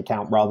the bank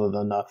account, rather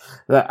than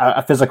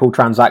a physical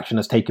transaction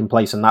has taken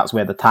place, and that's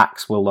where the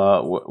tax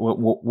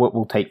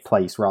will take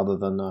place, rather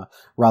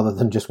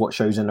than just what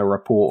shows in a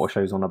report or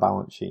shows on a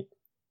balance sheet.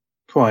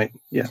 Quite,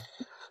 yeah.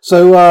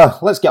 So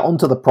let's get on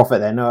to the profit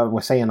then.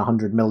 We're saying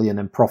 100 million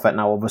in profit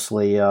now.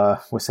 Obviously,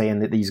 we're saying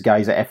that these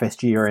guys at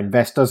FSG are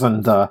investors,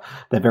 and they're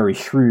very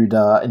shrewd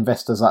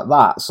investors at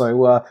that.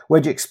 So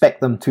where do you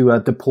expect them to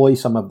deploy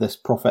some of this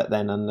profit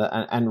then,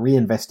 and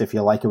reinvest, if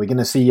you like? Are we going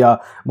to see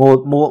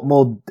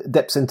more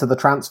dips into the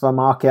transfer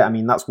market?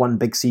 That's one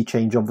big sea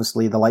change.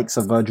 Obviously, the likes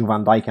of Virgil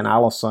van Dijk and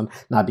Alisson,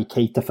 Naby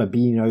Keita,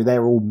 Fabinho,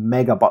 they're all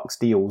mega bucks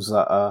deals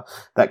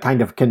that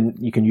kind of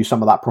you can use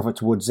some of that profit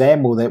towards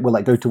them. Will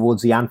it go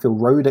towards the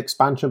Anfield Road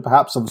expansion,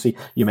 perhaps? Obviously,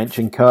 you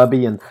mentioned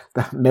Kirby, and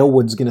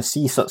Millwood's going to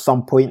cease at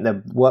some point.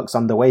 The work's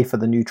underway for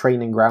the new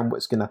training ground, which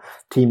is going to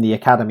team the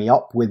academy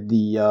up with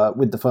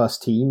the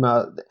first team.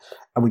 Are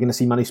we going to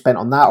see money spent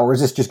on that, or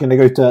is this just going to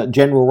go to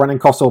general running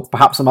costs, or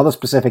perhaps some other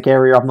specific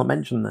area I've not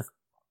mentioned there?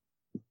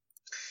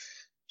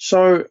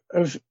 So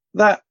of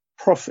that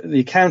profit,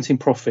 the accounting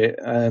profit,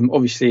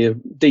 obviously a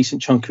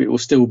decent chunk of it will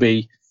still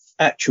be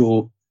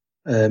actual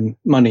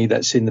money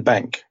that's in the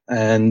bank,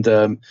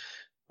 and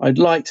I'd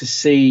like to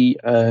see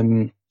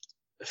a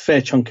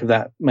fair chunk of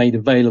that made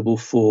available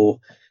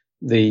for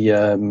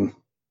the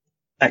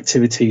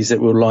activities that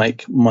we'll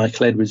like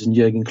Michael Edwards and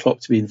Jurgen Klopp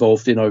to be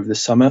involved in over the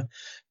summer,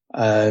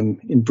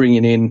 in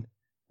bringing in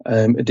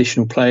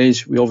additional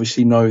players. We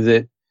obviously know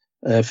that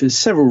for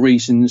several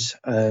reasons,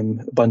 a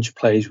bunch of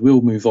players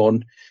will move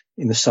on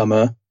in the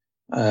summer,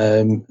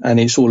 and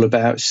it's all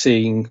about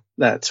seeing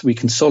that we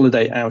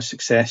consolidate our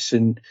success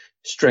and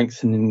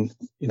strengthen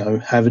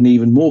and have an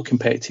even more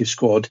competitive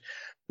squad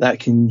that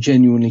can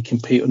genuinely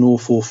compete on all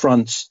four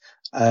fronts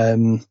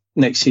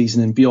next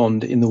season and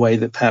beyond, in the way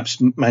that perhaps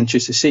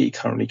Manchester City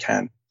currently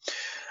can.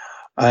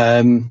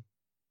 I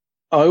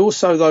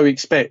also, though,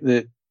 expect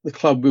that the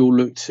club will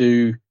look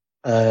to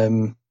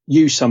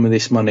use some of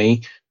this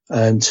money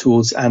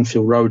towards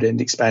Anfield Road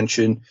End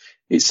expansion.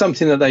 It's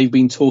something that they've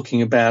been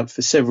talking about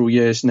for several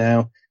years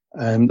now.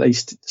 They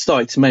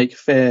started to make a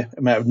fair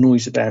amount of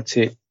noise about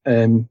it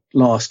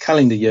last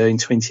calendar year in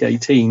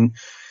 2018,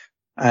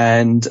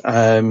 and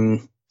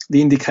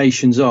the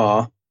indications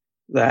are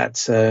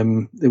that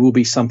there will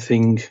be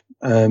something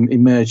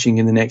emerging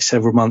in the next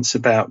several months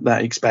about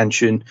that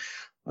expansion.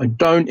 I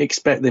don't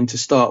expect them to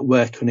start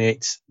work on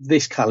it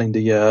this calendar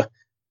year,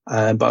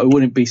 but I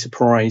wouldn't be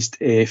surprised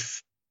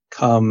if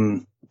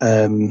come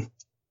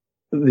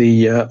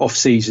the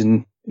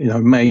off-season,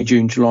 May,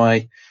 June,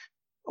 July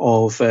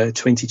of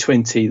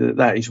 2020,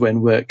 that is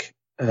when work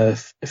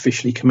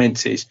officially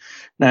commences.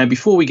 Now,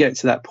 before we get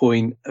to that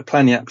point, a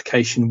planning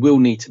application will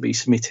need to be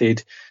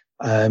submitted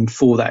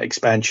for that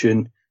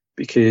expansion,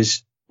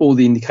 because all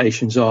the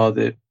indications are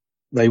that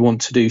they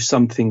want to do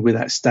something with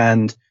that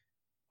stand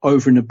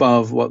over and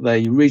above what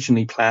they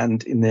originally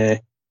planned in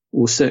their,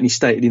 or certainly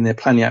stated in their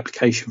planning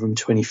application from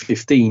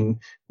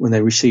 2015, when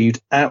they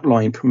received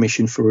outline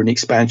permission for an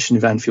expansion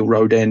of Anfield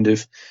Road End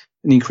of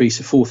an increase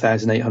of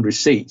 4,800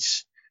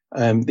 seats.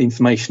 The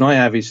information I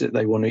have is that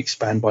they want to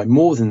expand by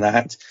more than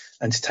that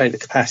and to take the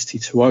capacity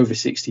to over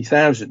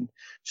 60,000.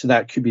 So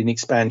that could be an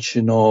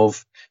expansion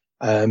of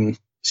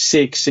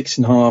six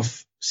and a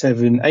half,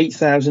 7,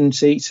 8,000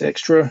 seats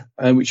extra,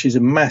 which is a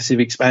massive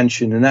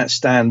expansion, and that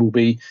stand will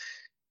be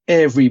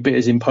every bit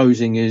as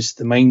imposing as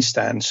the main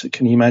stand. So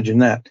can you imagine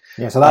that?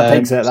 Yeah, so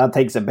that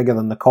takes it bigger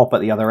than the Kop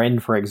at the other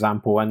end, for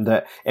example, and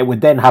it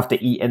would then have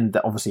to eat in.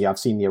 Obviously, I've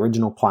seen the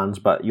original plans,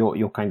 but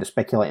you're kind of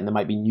speculating there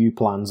might be new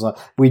plans.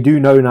 We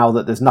do know now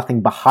that there's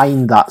nothing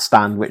behind that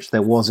stand, which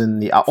there was in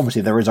the.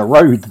 Obviously, there is a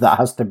road that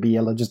has to be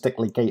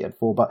logistically catered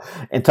for, but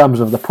in terms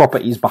of the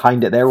properties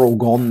behind it, they're all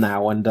gone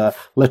now, and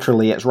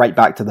literally, it's right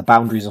back to the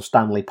boundaries of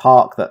Stanley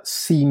Park that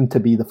seem to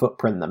be the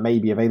footprint that may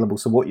be available.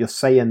 So what you're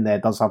saying there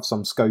does have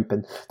some scope,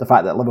 and the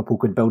fact that Liverpool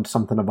could build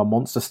something of a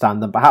monster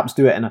stand and perhaps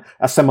do it in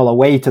a similar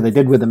way to they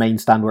did with the main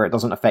stand, where it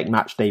doesn't affect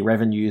match day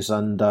revenues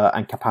and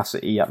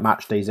capacity at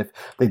match days, if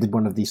they did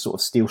one of these sort of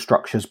steel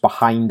structures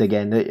behind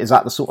again. Is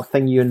that the sort of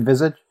thing you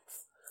envisage?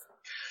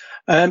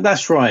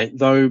 That's right,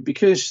 though,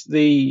 because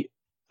the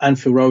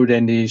Anfield Road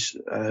end is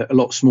a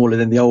lot smaller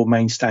than the old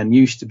main stand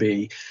used to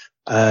be.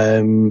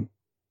 The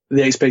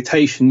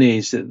expectation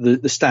is that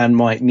the stand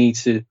might need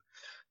to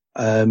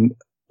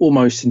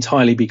almost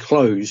entirely be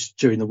closed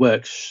during the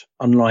works,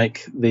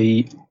 unlike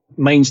the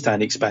main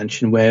stand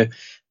expansion, where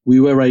we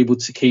were able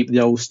to keep the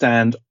old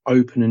stand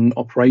open and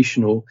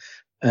operational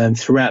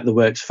throughout the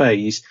works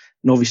phase.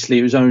 And obviously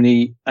it was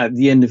only at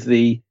the end of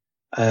the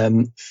I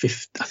think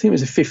it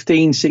was a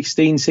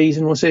 15-16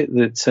 season, was it,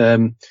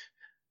 that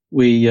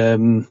we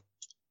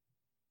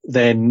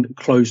then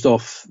closed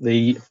off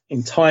the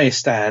entire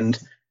stand.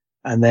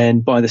 And then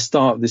by the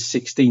start of the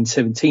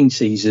 16-17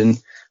 season,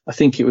 I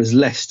think it was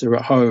Leicester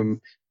at home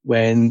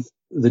when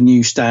the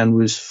new stand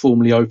was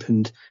formally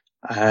opened,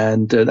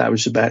 and that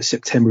was about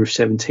September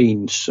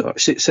 16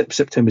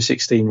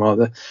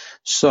 rather.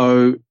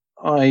 So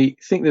I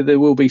think that there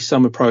will be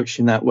some approach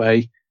in that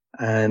way,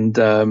 and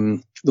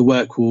the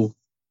work will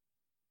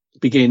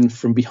begin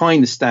from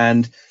behind the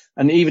stand.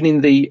 And even in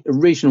the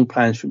original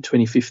plans from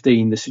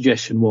 2015, the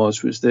suggestion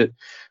was that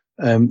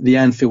the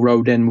Anfield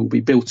Road end will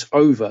be built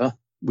over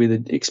with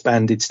an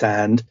expanded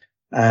stand,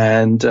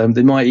 and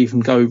they might even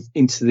go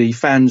into the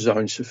fan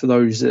zone. So for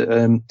those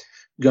that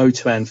go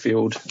to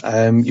Anfield,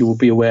 you will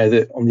be aware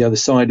that on the other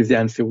side of the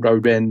Anfield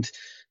Road end,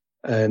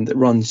 that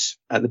runs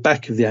at the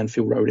back of the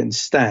Anfield Road end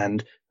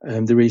stand,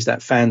 there is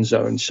that fan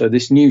zone. So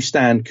this new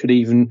stand could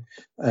even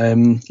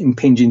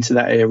impinge into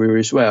that area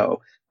as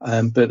well.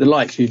 But the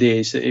likelihood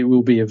is that it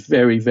will be a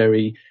very,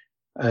 very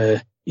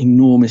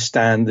enormous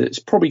stand that's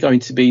probably going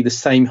to be the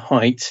same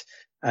height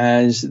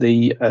as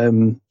the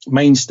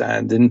main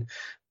stand, and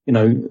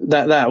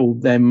that will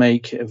then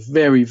make a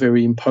very,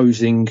 very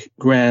imposing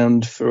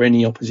ground for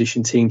any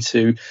opposition team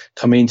to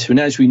come into. And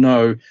as we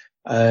know,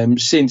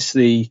 since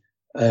the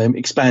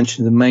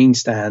expansion of the main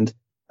stand,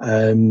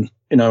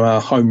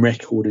 our home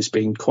record has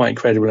been quite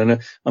incredible, and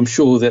I'm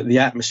sure that the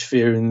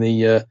atmosphere and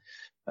the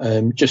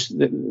just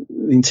the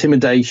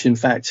intimidation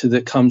factor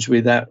that comes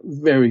with that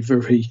very,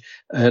 very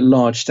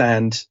large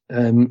stand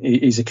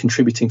is a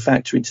contributing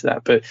factor into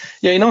that. But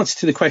yeah, in answer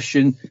to the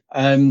question,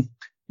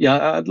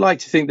 I'd like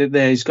to think that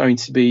there's going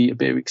to be a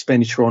bit of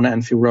expenditure on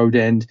Anfield Road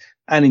end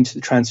and into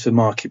the transfer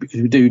market,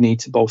 because we do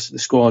need to bolster the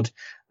squad.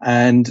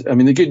 And I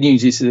mean, the good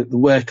news is that the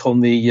work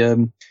on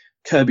the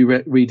Kirby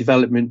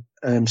redevelopment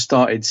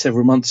started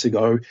several months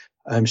ago,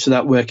 so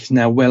that work is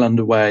now well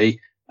underway.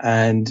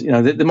 And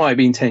there might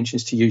be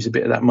intentions to use a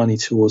bit of that money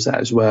towards that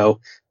as well.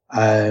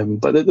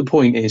 But the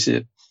point is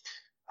that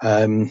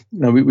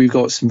we've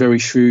got some very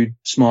shrewd,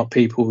 smart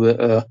people that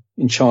are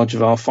in charge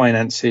of our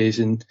finances,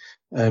 and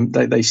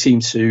they seem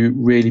to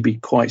really be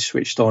quite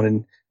switched on.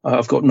 And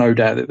I've got no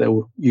doubt that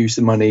they'll use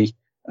the money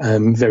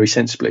very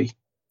sensibly.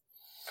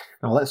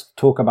 Now let's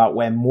talk about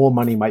where more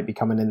money might be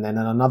coming in then,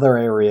 and another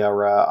area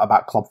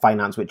about club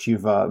finance, which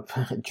you've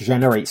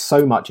generates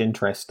so much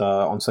interest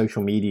on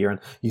social media, and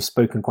you've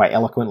spoken quite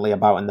eloquently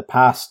about in the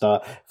past.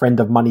 Friend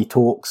of Money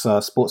Talks,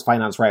 sports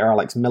finance writer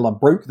Alex Miller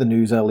broke the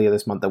news earlier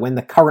this month that when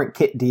the current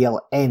kit deal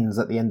ends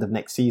at the end of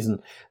next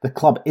season, the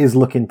club is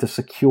looking to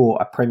secure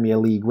a Premier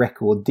League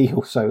record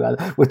deal. So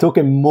we're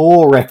talking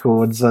more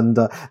records, and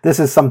this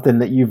is something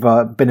that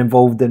you've been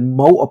involved in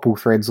multiple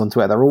threads on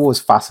Twitter. They're always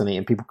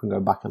fascinating. People can go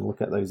back and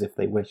look at those if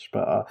they wish,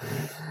 but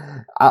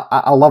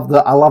I love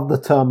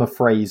the term of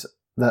phrase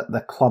that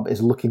the club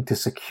is looking to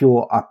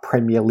secure a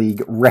Premier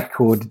League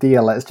record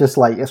deal. It's just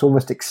like, it's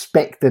almost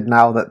expected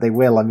now that they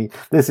will. I mean,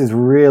 this is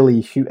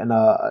really shooting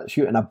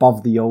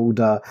above the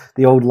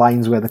old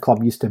lines where the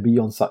club used to be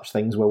on such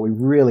things, where we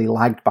really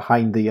lagged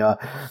behind the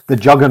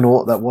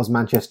juggernaut that was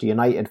Manchester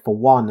United, for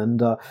one.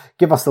 And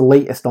give us the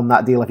latest on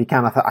that deal if you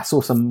can. I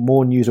saw some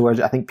more news,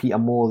 where I think Peter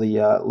Moore,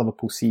 the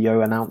Liverpool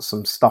CEO, announced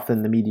some stuff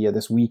in the media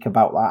this week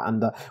about that.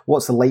 And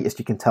what's the latest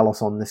you can tell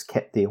us on this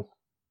kit deal?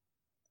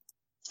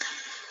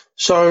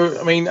 So,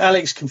 I mean,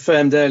 Alex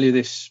confirmed earlier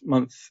this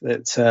month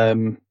that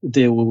the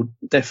deal will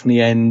definitely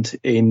end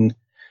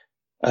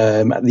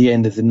at the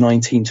end of the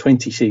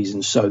 1920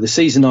 season. So the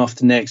season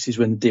after next is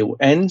when the deal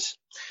ends.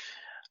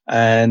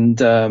 And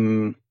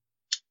the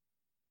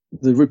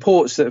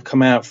reports that have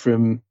come out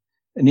from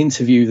an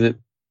interview that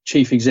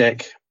Chief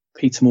Exec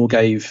Peter Moore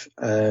gave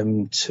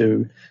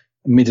to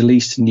a Middle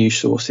Eastern news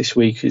source this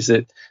week is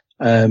that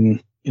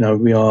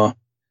we are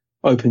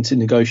open to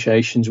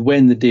negotiations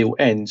when the deal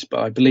ends,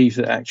 but I believe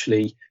that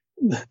actually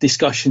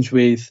discussions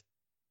with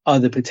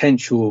other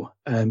potential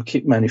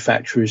kit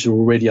manufacturers are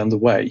already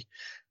underway.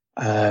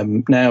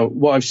 Now,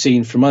 what I've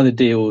seen from other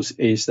deals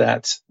is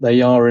that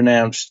they are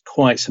announced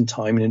quite some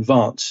time in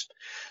advance.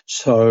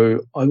 So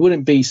I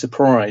wouldn't be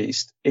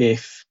surprised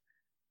if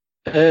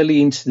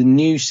early into the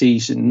new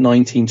season,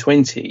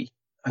 1920,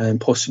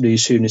 and possibly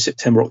as soon as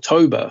September,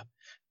 October,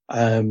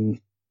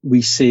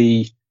 we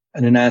see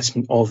an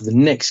announcement of the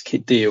next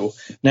kit deal.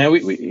 Now,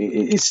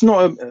 it's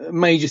not a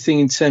major thing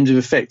in terms of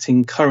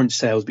affecting current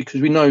sales because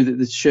we know that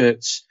the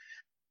shirts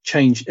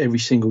change every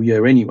single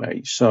year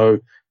anyway. So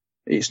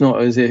it's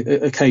not as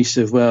a case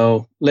of,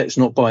 well, let's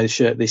not buy the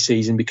shirt this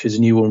season because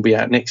a new one will be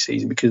out next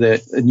season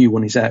because a new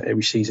one is out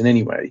every season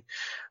anyway.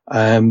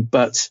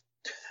 But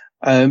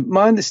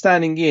my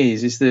understanding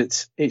is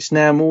that it's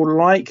now more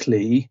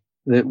likely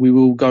that we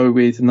will go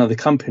with another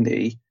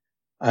company.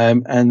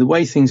 And the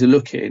way things are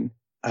looking,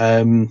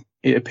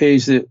 it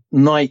appears that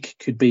Nike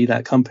could be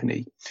that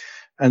company.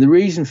 And the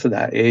reason for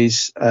that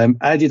is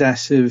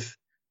Adidas have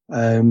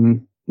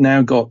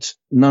now got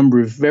a number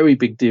of very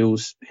big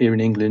deals here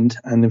in England,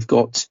 and they've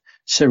got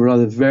several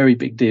other very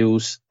big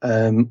deals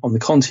on the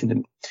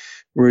continent.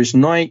 Whereas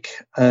Nike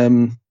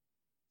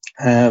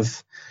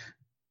have,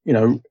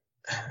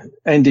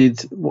 ended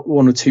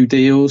one or two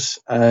deals.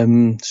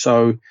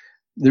 So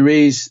there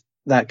is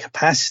that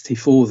capacity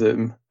for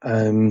them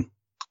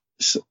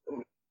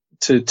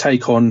to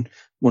take on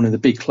one of the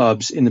big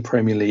clubs in the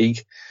Premier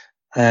League.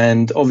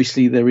 And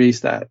obviously there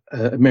is that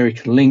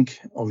American link,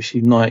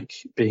 obviously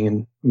Nike being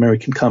an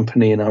American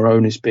company and our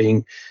owners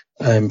being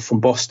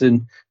from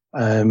Boston.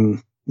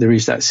 There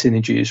is that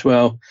synergy as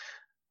well.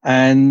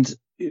 And,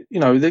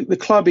 the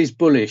club is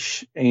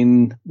bullish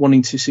in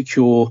wanting to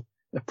secure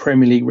a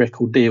Premier League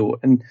record deal.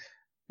 And,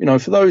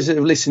 for those that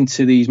have listened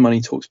to these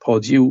Money Talks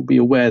pods, you'll be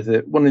aware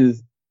that one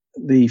of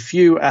the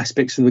few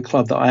aspects of the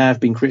club that I have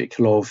been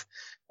critical of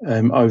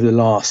over the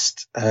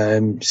last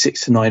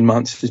 6 to 9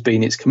 months has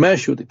been its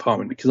commercial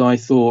department, because I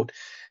thought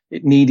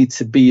it needed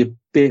to be a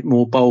bit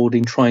more bold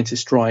in trying to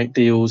strike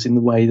deals in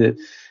the way that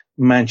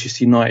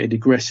Manchester United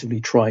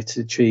aggressively tried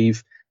to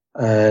achieve.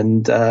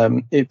 And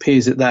it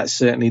appears that that's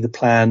certainly the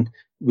plan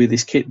with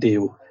this kit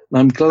deal. And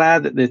I'm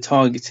glad that they're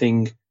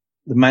targeting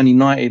the Man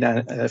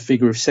United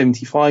figure of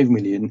 75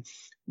 million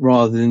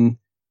rather than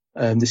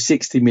the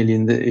 60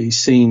 million that is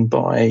seen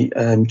by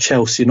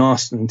Chelsea and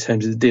Arsenal in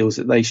terms of the deals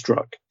that they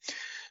struck.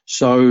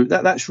 So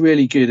that's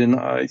really good. And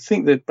I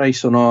think that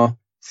based on our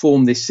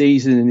form this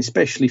season, and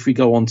especially if we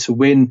go on to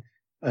win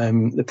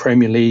the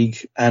Premier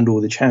League and or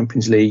the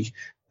Champions League,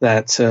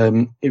 that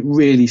it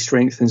really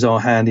strengthens our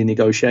hand in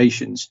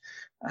negotiations.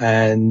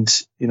 And,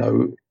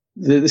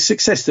 the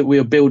success that we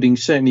are building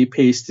certainly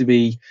appears to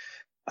be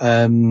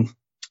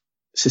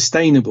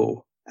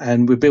sustainable,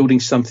 and we're building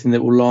something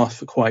that will last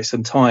for quite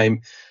some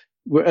time,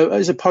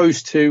 as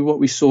opposed to what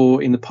we saw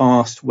in the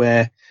past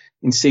where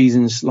in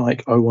seasons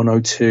like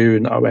 01-02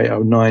 and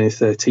 08-09 and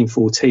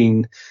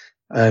 13-14,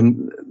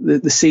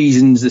 the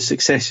seasons, the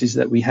successes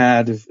that we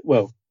had of,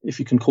 well, if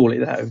you can call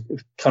it that,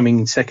 of coming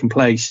in second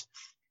place,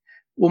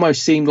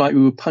 almost seemed like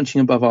we were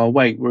punching above our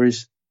weight,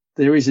 whereas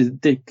there is a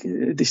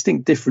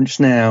distinct difference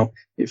now.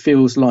 It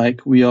feels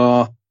like we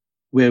are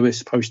where we're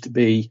supposed to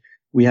be.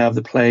 We have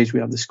the players,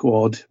 we have the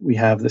squad, we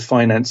have the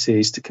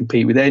finances to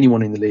compete with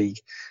anyone in the league.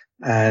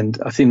 And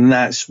I think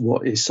that's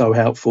what is so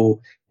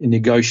helpful in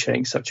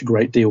negotiating such a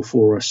great deal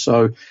for us.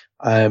 So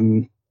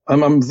I'm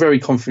very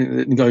confident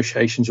that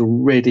negotiations are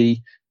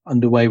already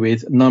underway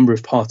with a number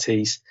of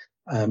parties.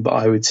 But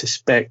I would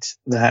suspect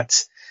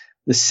that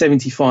the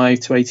 75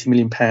 to 80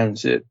 million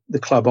pounds that the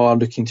club are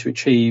looking to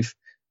achieve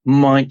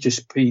might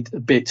just be a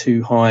bit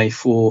too high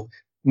for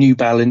New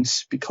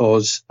Balance,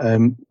 because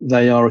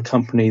they are a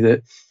company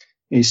that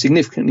is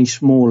significantly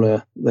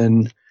smaller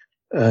than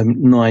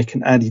Nike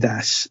and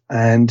Adidas,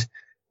 and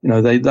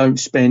they don't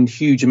spend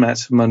huge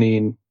amounts of money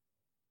in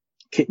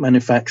kit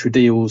manufacturer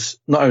deals,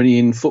 not only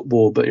in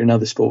football but in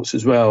other sports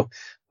as well.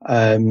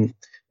 Even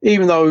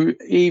though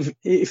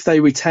if they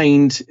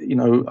retained,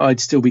 I'd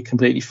still be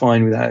completely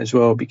fine with that as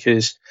well,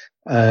 because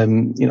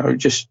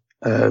just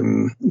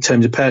in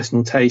terms of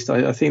personal taste,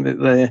 I think that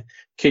their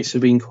kits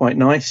have been quite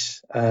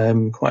nice,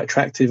 quite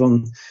attractive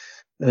on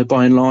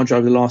by and large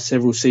over the last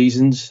several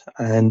seasons.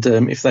 And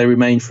if they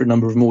remain for a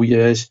number of more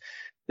years,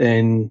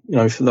 then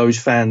for those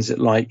fans that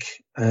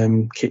like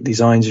kit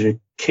designs and are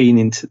keen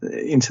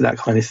into that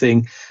kind of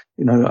thing,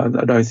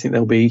 I don't think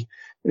they'll be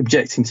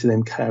objecting to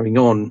them carrying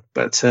on.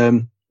 But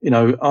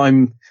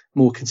I'm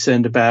more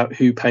concerned about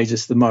who pays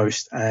us the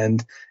most,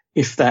 and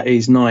if that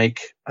is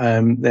Nike,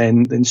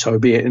 then so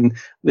be it. And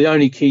the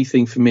only key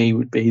thing for me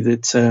would be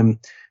that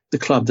the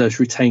club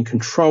does retain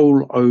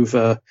control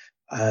over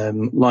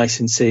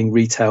licensing,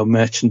 retail,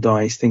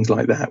 merchandise, things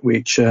like that,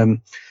 which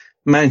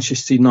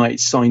Manchester United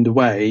signed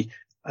away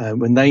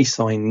when they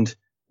signed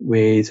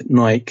with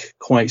Nike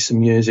quite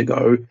some years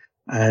ago.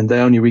 and they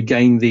only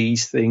regained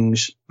these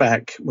things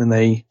back when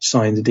they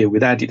signed a deal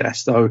with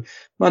Adidas. Though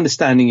my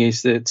understanding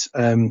is that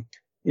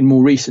in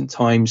more recent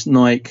times,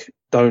 Nike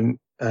don't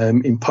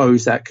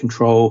impose that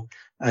control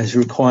as a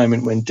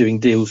requirement when doing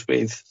deals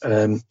with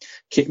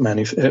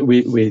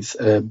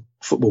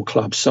football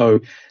clubs.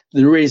 So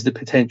there is the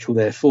potential,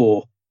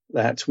 therefore,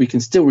 that we can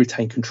still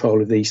retain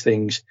control of these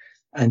things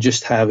and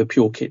just have a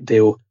pure kit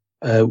deal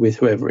with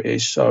whoever it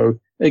is. So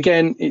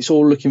again, it's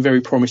all looking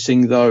very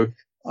promising, though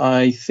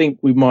I think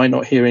we might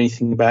not hear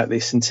anything about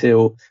this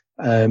until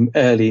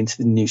early into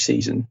the new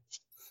season.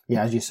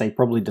 Yeah, as you say,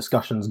 probably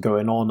discussions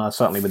going on,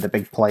 certainly with the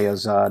big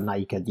players,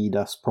 Nike,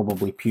 Adidas,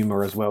 probably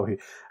Puma as well, who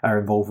are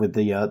involved with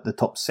the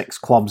top 6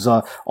 clubs.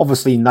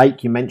 Obviously, Nike,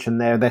 you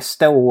mentioned there, they're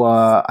still,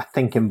 I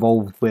think,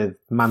 involved with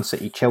Man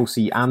City,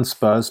 Chelsea and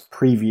Spurs,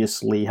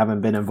 previously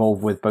having been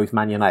involved with both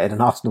Man United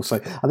and Arsenal.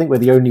 So I think we're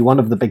the only one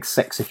of the big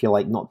 6, if you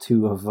like, not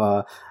to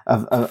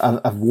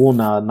have worn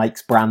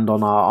Nike's brand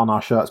on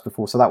our shirts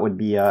before. So that would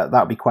be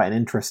quite an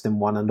interesting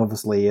one. And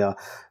obviously,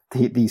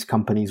 these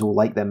companies all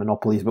like their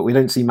monopolies, but we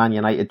don't see Man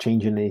United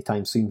changing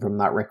anytime soon from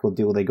that record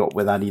deal they got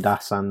with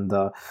Adidas, and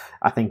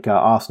I think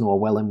Arsenal are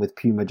well in with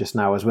Puma just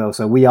now as well.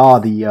 So we are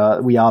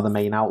the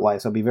main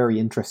outliers. So it'll be very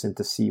interesting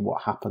to see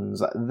what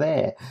happens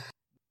there.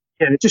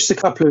 Yeah, just a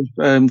couple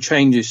of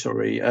changes.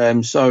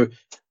 So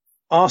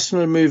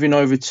Arsenal are moving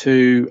over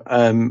to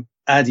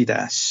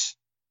Adidas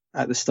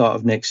at the start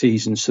of next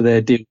season, so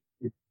their deal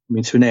is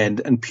coming to an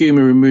end, and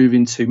Puma are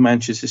moving to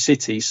Manchester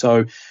City.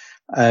 So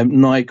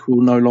Nike will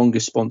no longer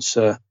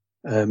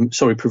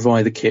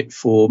provide the kit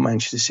for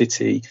Manchester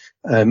City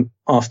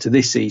after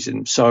this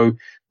season. So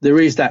there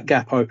is that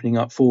gap opening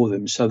up for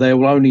them. So they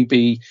will only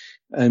be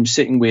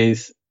sitting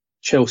with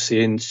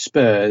Chelsea and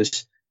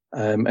Spurs,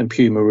 and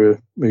Puma are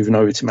moving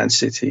over to Man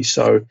City.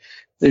 So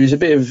there is a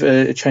bit of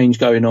a change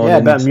going on. Yeah,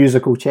 a bit of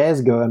musical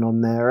chairs going on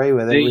there,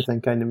 with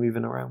everything kind of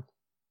moving around.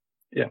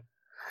 Yeah.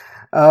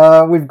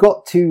 We've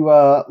got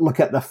to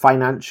look at the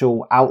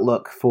financial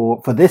outlook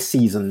for this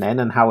season then,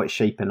 and how it's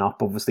shaping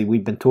up. Obviously,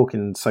 we've been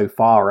talking so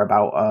far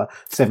about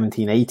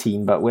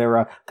 17-18, but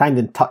we're kind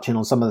of touching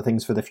on some of the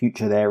things for the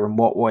future there, and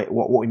what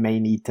we may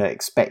need to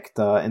expect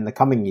in the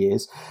coming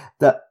years.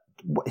 That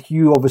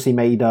you obviously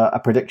made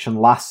a prediction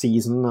last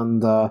season,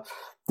 and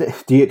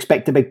do you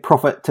expect a big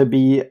profit to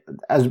be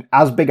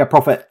as big a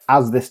profit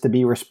as this to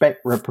be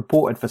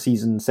reported for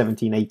season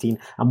 17-18,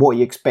 and what are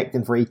you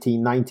expecting for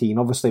 18-19?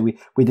 Obviously,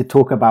 we did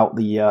talk about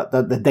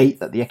the date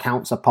that the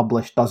accounts are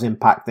published does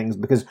impact things,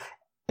 because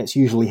it's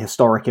usually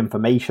historic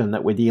information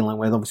that we're dealing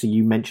with. Obviously,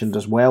 you mentioned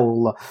as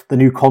well the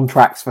new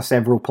contracts for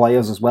several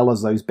players, as well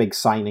as those big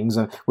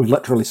signings. We've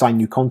literally signed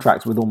new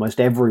contracts with almost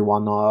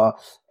everyone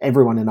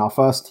in our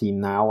first team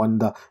now,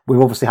 and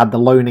we've obviously had the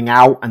loaning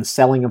out and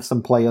selling of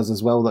some players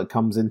as well that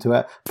comes into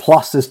it.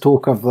 Plus, there's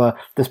talk of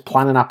this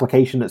planning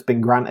application that's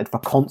been granted for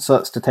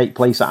concerts to take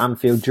place at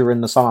Anfield during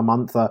the summer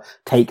month.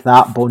 Take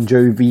That, Bon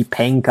Jovi,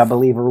 Pink, I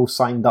believe, are all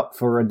signed up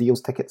for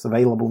deals. Tickets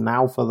available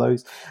now for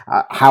those.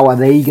 How are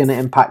they going to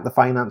impact the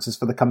finances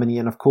for the coming year?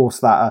 And of course,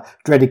 that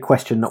dreaded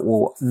question that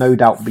will no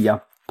doubt be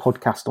a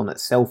podcast on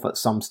itself at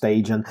some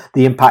stage, and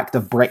the impact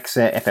of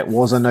Brexit, if it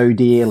was a no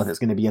deal, if it's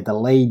going to be a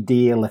delayed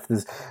deal,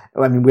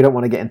 we don't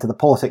want to get into the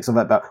politics of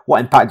it, but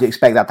what impact do you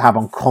expect that to have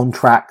on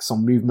contracts,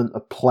 on movement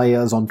of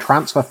players, on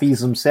transfer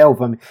fees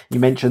themselves? You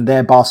mentioned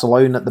there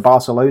the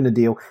Barcelona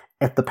deal.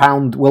 If the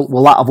pound,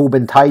 will that have all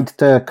been tied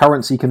to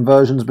currency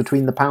conversions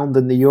between the pound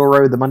and the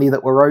euro, the money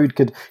that we're owed?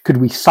 Could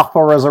we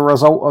suffer as a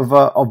result of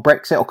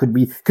Brexit, or could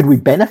we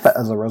benefit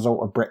as a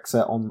result of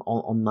Brexit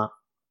on that?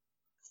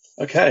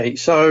 Okay,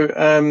 so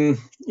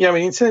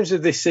in terms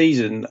of this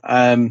season,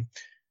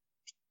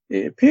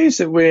 it appears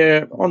that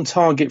we're on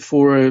target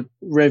for a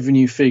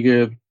revenue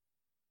figure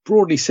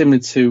broadly similar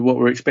to what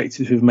we're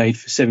expected to have made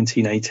for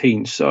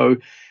 17-18. So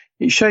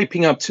it's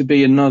shaping up to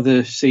be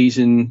another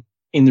season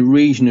in the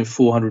region of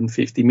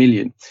 450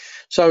 million.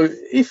 So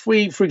if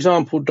we, for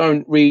example,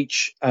 don't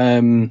reach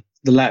the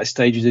latter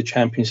stages of the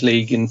Champions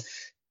League and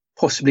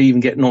possibly even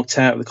get knocked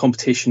out of the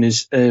competition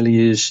as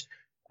early as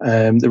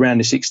the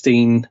round of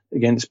 16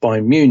 against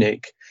Bayern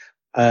Munich,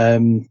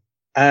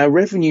 our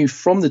revenue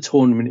from the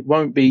tournament, it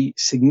won't be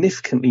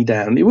significantly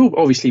down. It will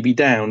obviously be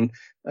down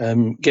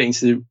getting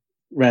to the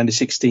round of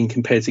 16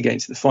 compared to getting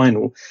to the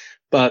final.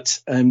 But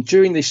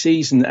during this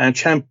season,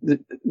 the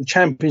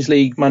Champions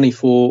League money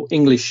for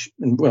English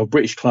and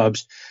British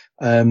clubs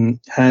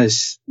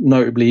has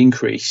notably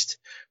increased.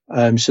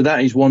 So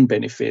that is one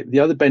benefit.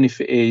 The other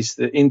benefit is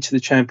that into the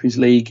Champions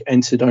League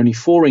entered only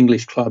 4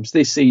 English clubs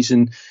this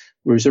season,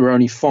 whereas there were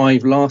only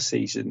 5 last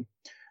season.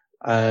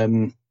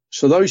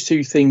 So those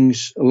two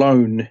things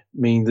alone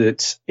mean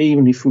that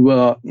even if we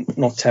were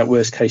knocked out,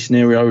 worst case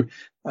scenario,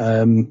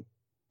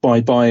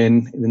 by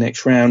Bayern in the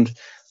next round,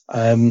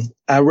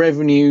 our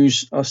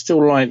revenues are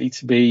still likely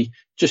to be,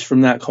 just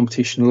from that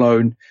competition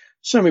alone,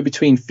 somewhere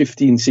between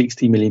 50 and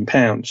 60 million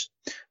pounds.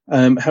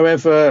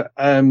 However,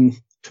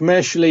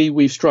 commercially,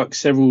 we've struck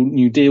several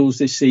new deals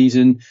this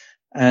season,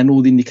 and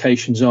all the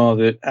indications are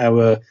that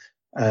our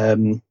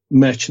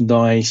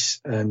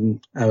merchandise,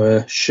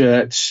 our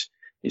shirts,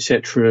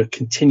 etc.,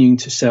 continuing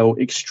to sell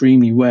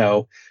extremely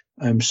well.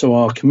 So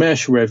our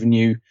commercial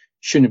revenue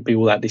shouldn't be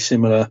all that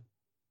dissimilar,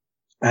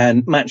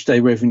 and match day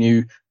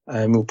revenue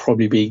will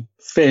probably be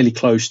fairly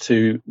close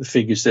to the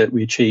figures that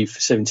we achieved for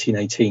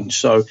 17-18.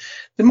 So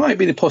there might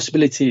be the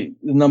possibility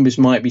the numbers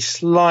might be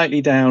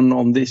slightly down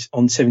on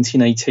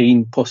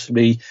 17-18,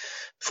 possibly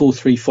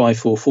 435,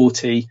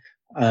 440.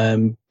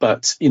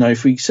 But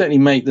if we certainly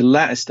make the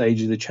latter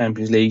stage of the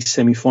Champions League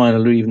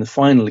semi-final or even the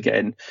final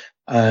again,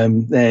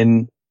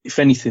 then if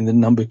anything, the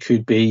number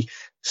could be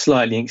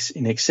slightly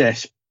in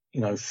excess,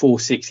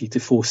 460 to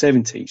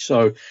 470.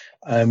 So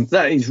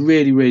that is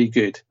really, really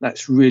good.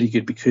 That's really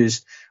good,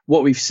 because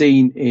what we've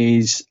seen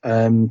is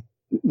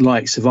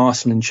likes of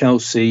Arsenal and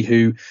Chelsea,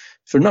 who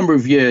for a number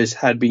of years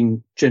had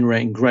been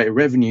generating greater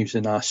revenues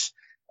than us,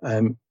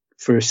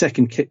 for a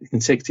second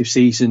consecutive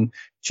season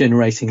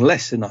generating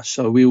less than us.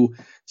 So we'll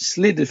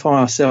solidify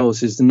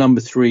ourselves as the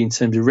number 3 in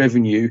terms of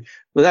revenue.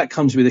 But that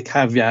comes with a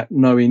caveat,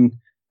 knowing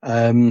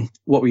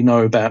what we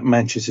know about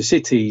Manchester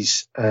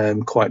City's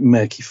quite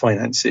murky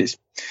finances.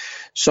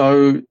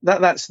 So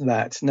that's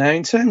that. Now,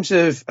 in terms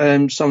of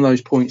some of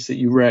those points that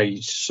you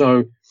raised,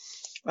 so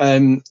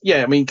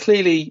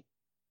clearly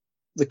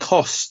the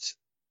cost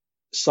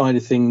side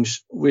of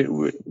things,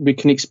 we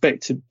can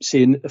expect to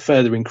see a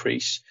further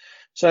increase.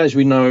 So as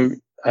we know,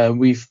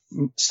 we've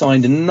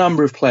signed a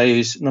number of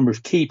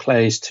key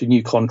players to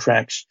new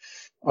contracts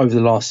over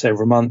the last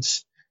several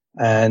months.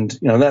 And,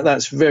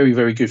 that's very,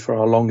 very good for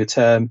our longer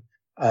term.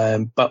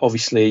 But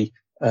obviously,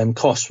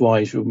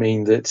 cost-wise will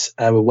mean that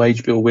our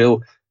wage bill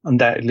will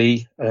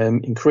undoubtedly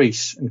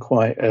increase, and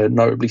quite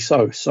notably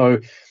so.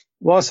 So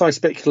whilst I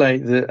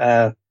speculate that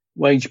our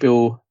wage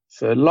bill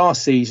for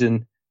last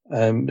season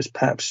was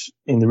perhaps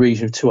in the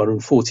region of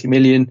 240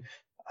 million,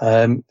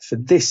 for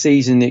this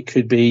season it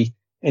could be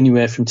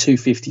anywhere from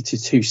 250 to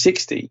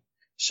 260.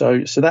 So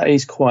that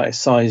is quite a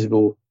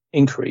sizable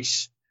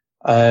increase.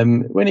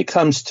 When it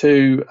comes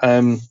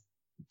to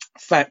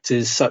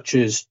factors such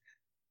as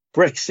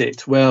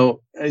Brexit,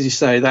 well, as you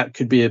say, that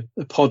could be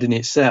a pod in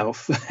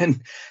itself.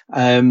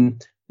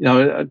 And,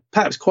 I'd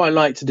perhaps quite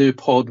like to do a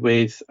pod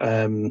with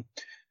Daniel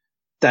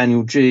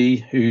G,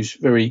 who's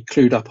very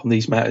clued up on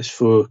these matters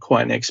for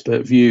quite an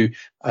expert view.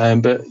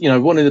 But,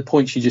 one of the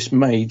points you just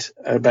made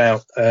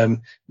about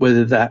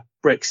whether that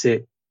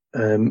Brexit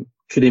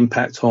could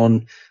impact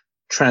on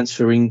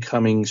transfer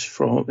incomings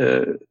from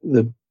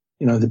the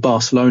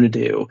Barcelona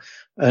deal.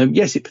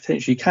 Yes, it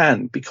potentially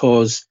can,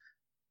 because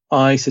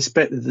I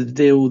suspect that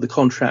the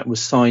contract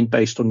was signed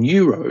based on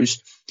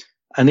euros,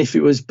 and if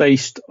it was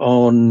based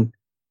on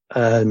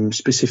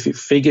specific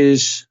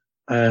figures,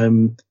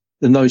 then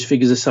those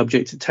figures are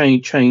subject to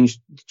change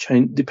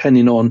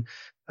depending on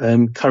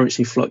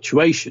currency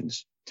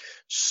fluctuations.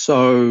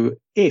 So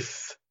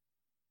if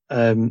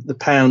the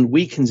pound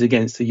weakens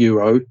against the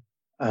euro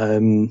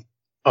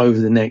over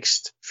the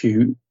next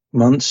few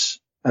months,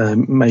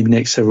 maybe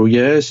next several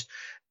years,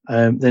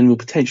 then we'll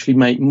potentially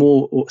make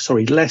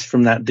less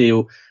from that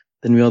deal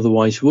than we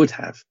otherwise would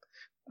have.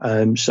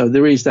 So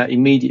there is that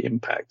immediate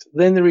impact.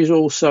 Then there is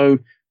also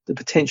the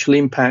potential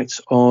impact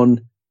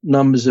on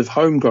numbers of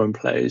homegrown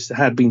players. There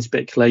had been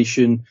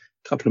speculation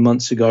a couple of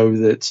months ago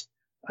that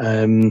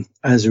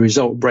as a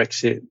result of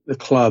Brexit,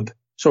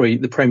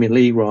 the Premier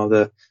League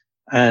rather,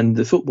 and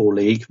the Football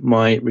League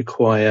might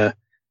require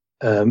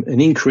an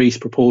increased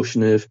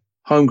proportion of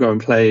homegrown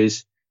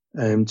players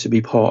to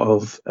be part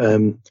of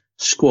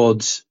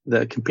squads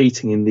that are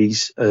competing in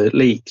these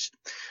leagues.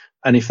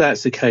 And if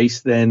that's the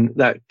case, then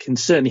that can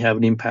certainly have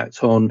an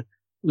impact on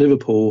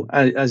Liverpool,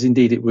 as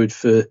indeed it would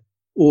for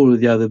all of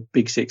the other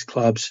big 6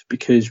 clubs,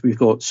 because we've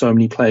got so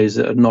many players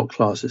that are not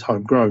classed as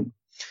homegrown.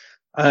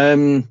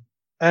 And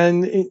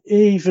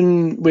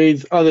even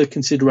with other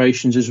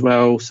considerations as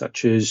well,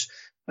 such as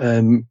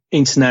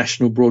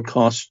international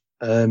broadcast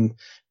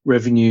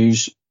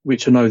revenues,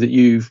 which I know that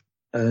you've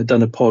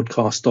done a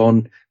podcast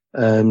on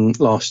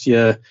last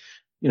year.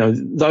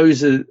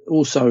 Those are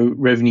also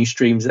revenue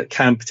streams that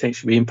can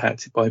potentially be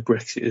impacted by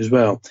Brexit as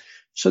well.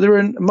 So there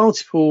are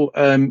multiple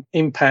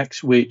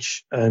impacts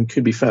which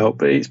could be felt,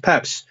 but it's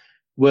perhaps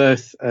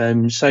worth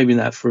saving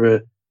that for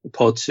a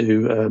pod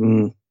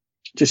to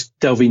just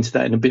delve into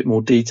that in a bit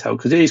more detail,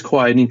 because it is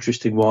quite an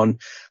interesting one.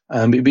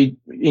 It'd be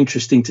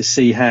interesting to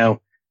see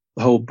how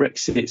the whole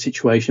Brexit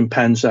situation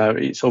pans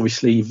out. It's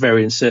obviously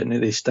very uncertain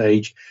at this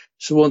stage.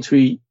 So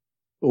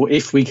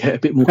if we get a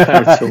bit more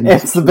clarity on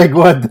it's the big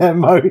word there,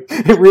 Mo.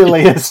 It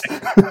really is.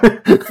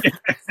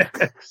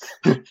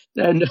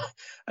 Then,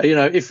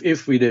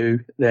 if we do,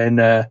 then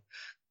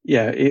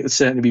it would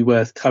certainly be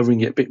worth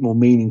covering it a bit more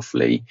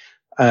meaningfully.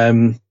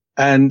 And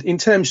in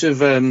terms of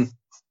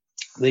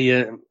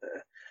the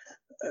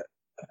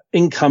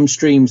income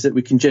streams that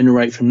we can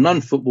generate from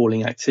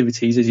non-footballing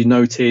activities, as you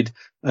noted,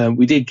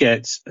 we did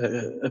get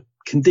a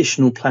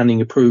conditional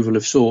planning approval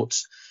of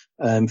sorts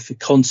for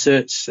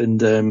concerts, and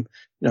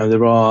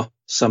there are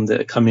some that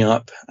are coming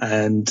up,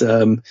 and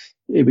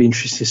it'd be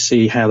interesting to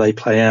see how they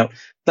play out.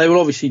 They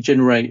will obviously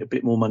generate a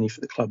bit more money for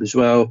the club as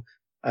well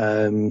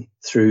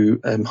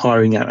through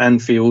hiring out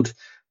Anfield,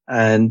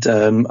 And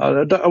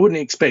I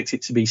wouldn't expect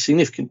it to be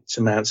significant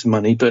amounts of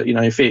money, but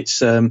if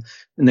it's an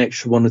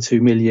extra 1 or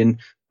 2 million,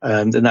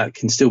 then that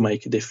can still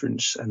make a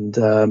difference. And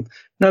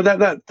no,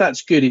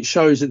 that's good. It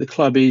shows that the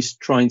club is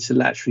trying to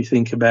laterally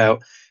think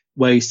about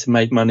ways to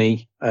make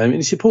money, and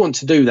it's important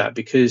to do that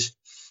because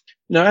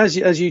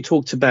as you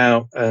talked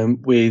about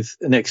with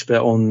an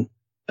expert on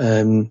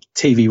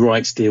TV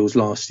rights deals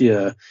last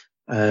year,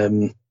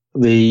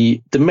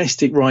 the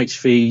domestic rights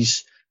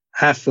fees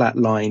have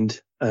flatlined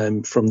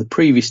from the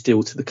previous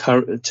deal to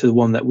the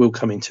one that will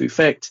come into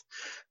effect,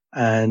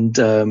 and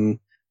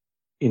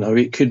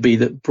it could be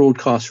that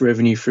broadcast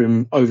revenue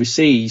from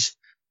overseas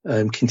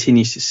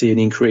continues to see an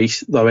increase,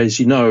 though as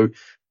you know,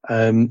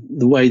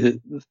 the way that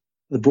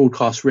the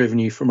broadcast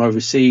revenue from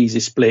overseas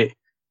is split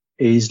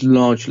is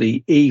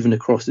largely even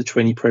across the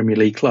 20 Premier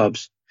League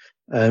clubs.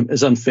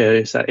 As unfair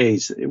as that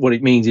is, what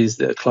it means is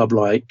that a club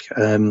like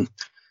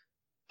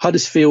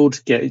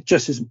Huddersfield get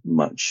just as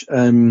much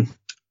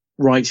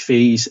rights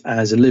fees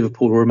as a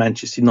Liverpool or a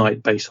Manchester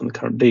United based on the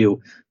current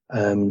deal.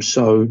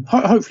 So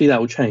hopefully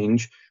that will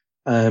change.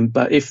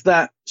 But if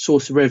that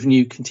source of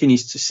revenue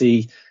continues to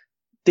see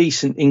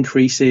decent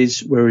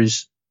increases,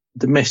 whereas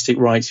domestic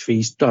rights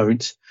fees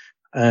don't,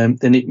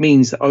 then it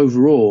means that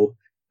overall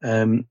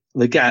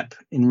the gap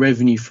in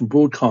revenue from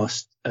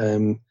broadcast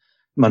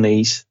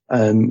monies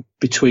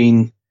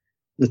between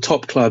the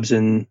top clubs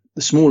and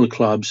the smaller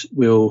clubs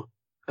will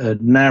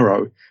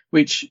narrow,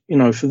 which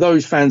for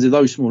those fans of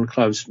those smaller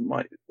clubs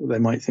they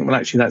might think, well,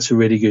 actually that's a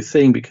really good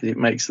thing because it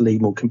makes the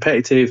league more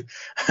competitive.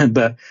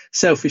 But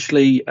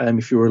selfishly,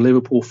 if you're a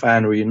Liverpool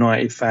fan or a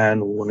United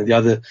fan or one of the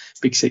other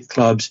big six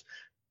clubs,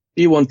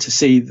 you want to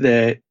see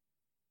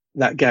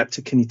that gap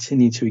to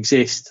continue to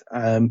exist.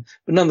 But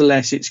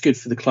nonetheless, it's good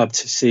for the club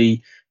to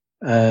see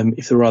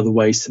if there are other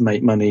ways to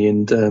make money,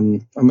 and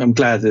I'm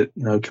glad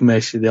that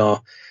commercially they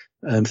are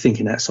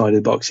thinking outside of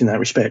the box in that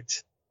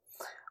respect.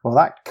 Well,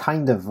 that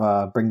kind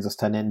of brings us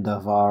to an end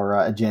of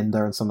our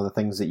agenda and some of the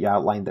things that you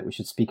outlined that we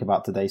should speak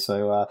about today.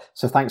 So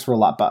thanks for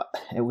all that. But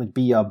it would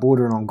be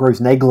bordering on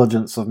gross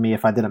negligence of me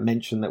if I didn't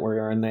mention that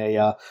we're in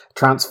a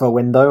transfer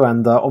window.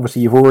 And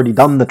obviously, you've already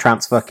done the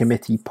Transfer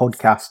Committee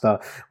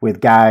podcast with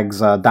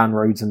Gags, Dan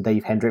Rhodes, and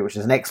Dave Hendrick, which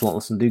is an excellent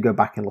listen. Do go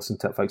back and listen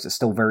to it, folks. It's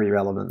still very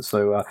relevant.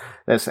 So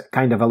there's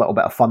kind of a little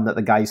bit of fun that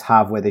the guys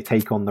have where they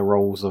take on the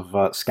roles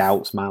of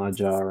scouts,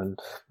 manager, and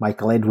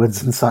Michael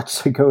Edwards and such.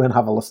 So go and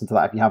have a listen to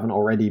that if you haven't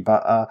already.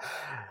 But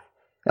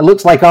it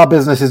looks like our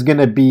business is going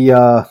to be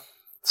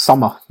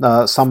summer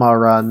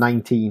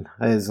 19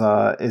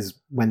 is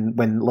when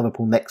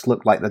Liverpool next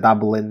look like the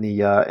dabble in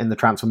the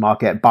transfer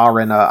market,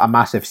 barring a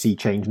massive sea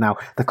change. Now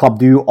the club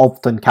do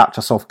often catch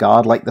us off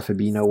guard, like the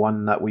Fabinho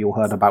one that we all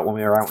heard about when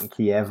we were out in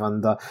Kiev,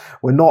 and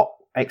we're not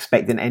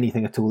expecting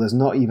anything at all. There's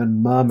not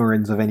even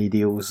murmurings of any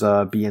deals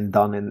being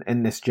done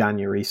in this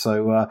January.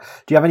 So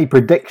do you have any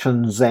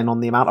predictions then on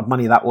the amount of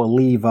money that will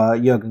leave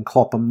Jurgen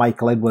Klopp and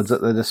Michael Edwards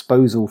at their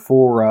disposal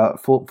for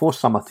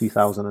summer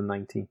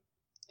 2019?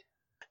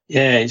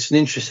 Yeah, it's an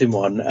interesting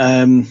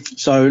one.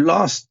 So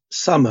last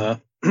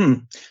summer,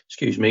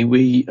 excuse me,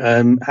 we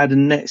had a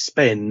net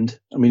spend.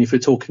 I mean, if we're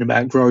talking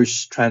about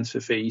gross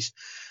transfer fees,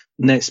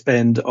 net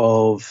spend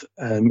of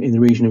in the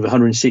region of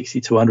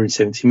 160 to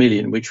 170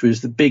 million, which was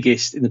the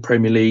biggest in the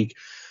Premier League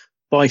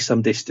by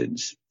some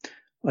distance.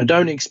 I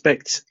don't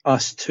expect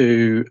us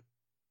to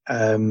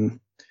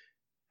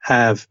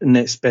have a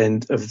net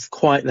spend of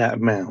quite that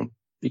amount,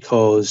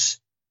 because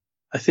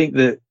I think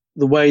that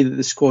the way that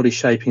the squad is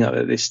shaping up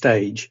at this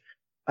stage,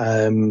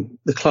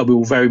 the club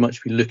will very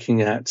much be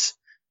looking at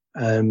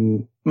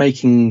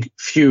making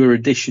fewer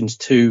additions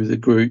to the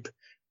group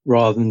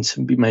rather than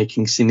to be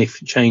making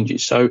significant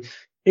changes. So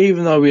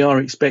even though we are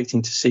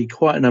expecting to see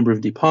quite a number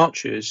of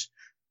departures,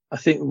 I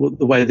think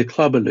the way the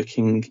club are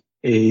looking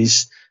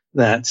is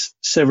that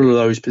several of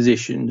those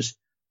positions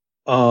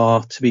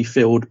are to be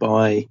filled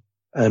by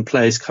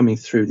players coming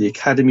through the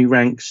academy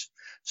ranks.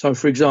 So,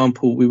 for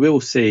example, we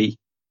will see,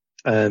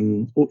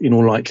 in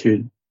all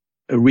likelihood,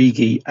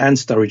 Origi and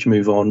Sturridge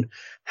move on.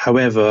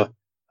 However,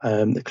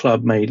 the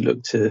club may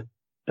look to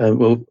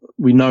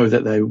we know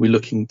that they will be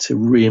looking to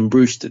Rhian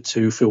Brewster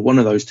to fill one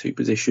of those two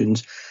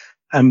positions,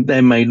 and they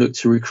may look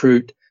to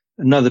recruit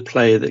another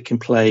player that can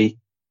play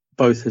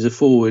both as a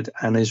forward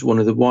and as one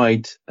of the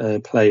wide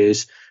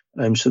players,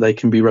 so they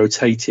can be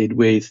rotated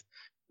with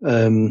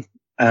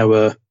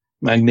our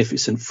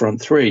magnificent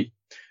front three.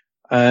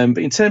 But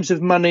in terms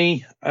of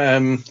money,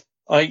 I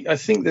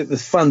think that the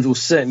funds will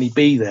certainly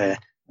be there,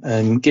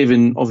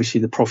 given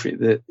obviously the profit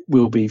that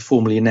will be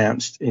formally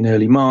announced in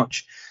early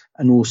March,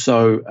 and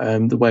also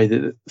the way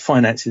that the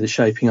finances are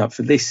shaping up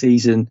for this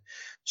season.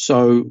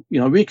 So,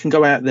 we can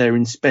go out there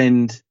and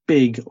spend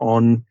big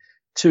on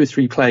 2 or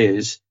 3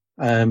 players,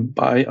 but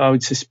I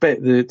would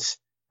suspect that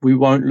we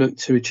won't look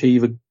to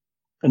achieve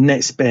a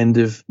net spend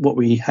of what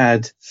we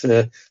had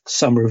for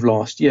summer of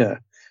last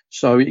year.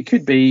 So it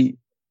could be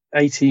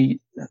 80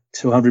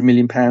 to 100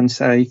 million pounds,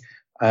 say.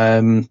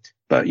 But,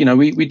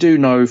 we do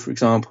know, for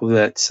example,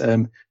 that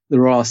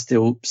there are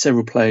still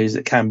several players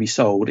that can be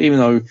sold, even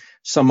though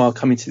some are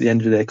coming to the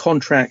end of their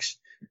contracts.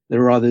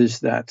 There are others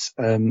that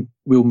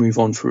will move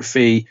on for a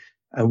fee.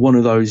 And one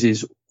of those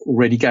is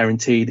already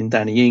guaranteed in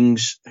Danny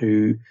Ings,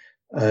 who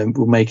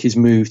will make his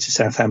move to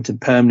Southampton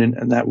permanent,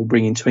 and that will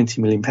bring in £20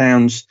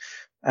 million.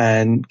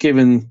 And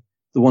given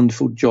the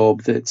wonderful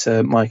job that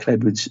Michael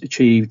Edwards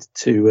achieved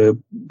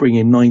to bring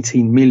in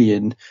 19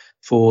 million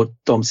for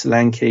Dom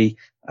Solanke,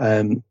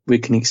 we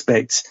can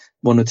expect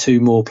one or two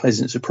more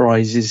pleasant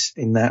surprises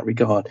in that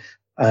regard,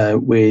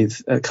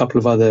 with a couple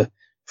of other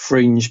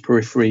fringe,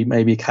 periphery,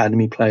 maybe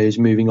academy players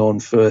moving on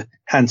for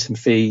handsome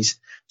fees.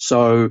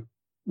 So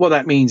what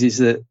that means is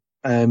that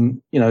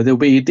there'll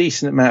be a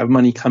decent amount of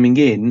money coming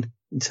in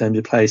terms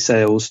of player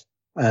sales,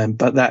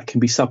 but that can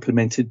be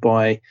supplemented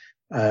by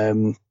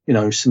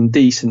some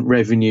decent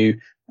revenue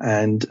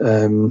and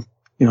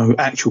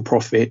actual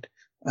profit,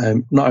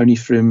 not only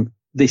from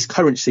this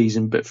current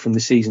season but from the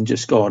season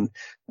just gone.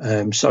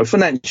 So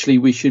financially,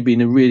 we should be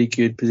in a really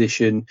good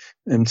position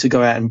to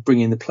go out and bring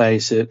in the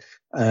players that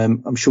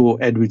I'm sure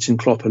Edwards and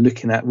Klopp are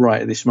looking at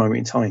right at this moment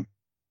in time.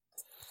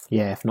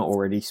 Yeah, if not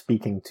already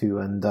speaking to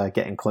and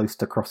getting close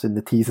to crossing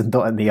the T's and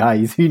dotting the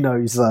I's, who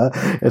knows?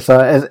 It's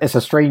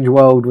a strange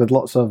world with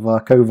lots of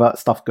covert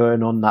stuff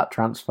going on, that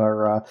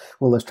transfer,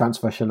 all those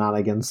transfer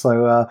shenanigans.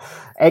 So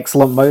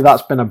excellent, Mo.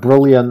 That's been a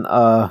brilliant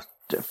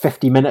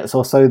 50 minutes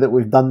or so that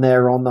we've done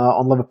there on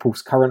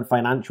Liverpool's current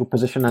financial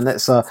position, and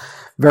it's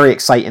very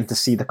exciting to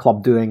see the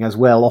club doing as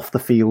well off the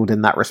field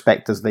in that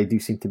respect as they do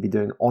seem to be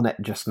doing on it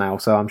just now.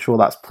 So I'm sure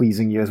that's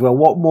pleasing you as well.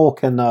 What more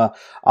can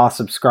our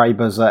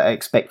subscribers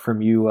expect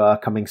from you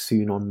coming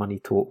soon on Money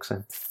Talks?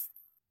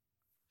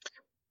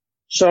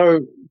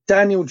 So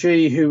Daniel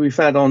G, who we've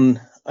had on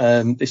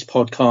this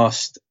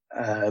podcast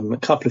a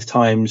couple of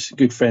times,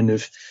 good friend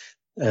of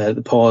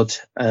the pod,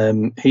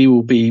 he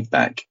will be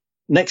back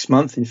next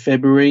month in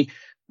February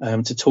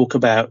to talk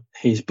about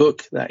his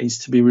book that is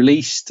to be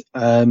released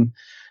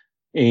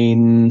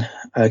in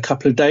a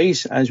couple of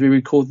days as we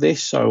record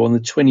this. So on the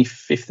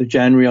 25th of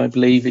January, I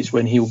believe, is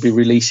when he will be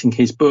releasing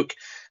his book,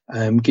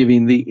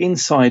 giving the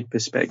inside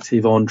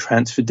perspective on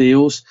transfer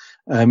deals.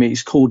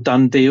 It's called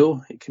Done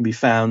Deal. It can be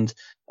found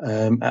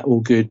at all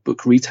good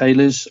book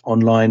retailers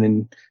online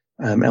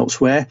and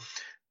elsewhere.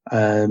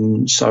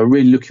 So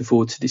really looking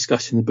forward to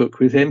discussing the book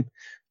with him.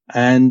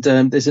 And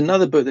there's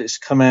another book that's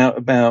come out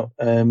about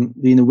the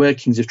inner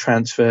workings of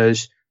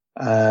transfers,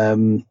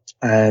 and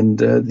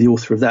the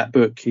author of that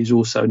book is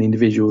also an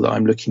individual that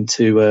I'm looking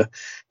to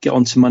get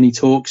onto Money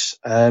Talks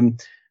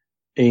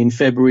in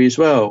February as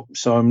well.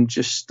 So I'm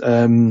just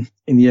in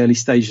the early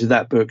stages of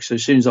that book. So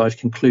as soon as I've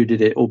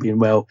concluded it, all being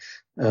well,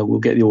 we'll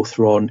get the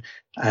author on.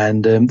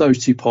 And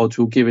those two pods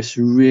will give us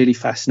a really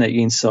fascinating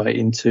insight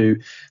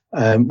into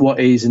what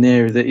is an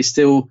area that is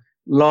still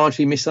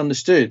largely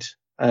misunderstood.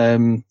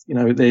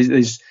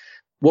 There's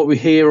what we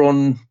hear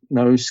on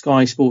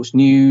Sky Sports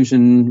News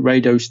and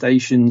radio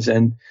stations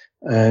and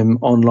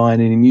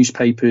online and in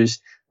newspapers,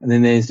 and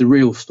then there's the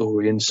real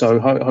story. And so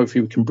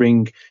hopefully we can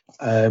bring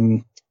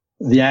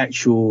the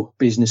actual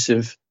business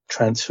of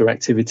transfer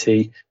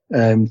activity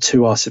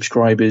to our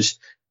subscribers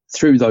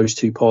through those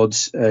two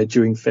pods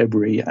during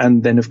February.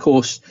 And then, of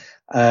course,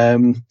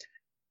 the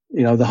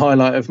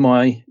highlight of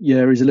my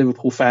year as a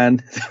Liverpool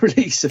fan, the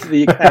release of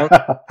the account.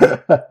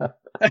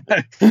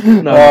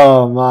 No.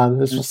 Oh man,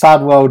 it's a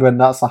sad world when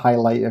that's the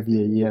highlight of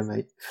your year,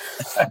 mate.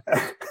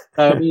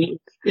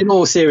 In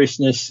all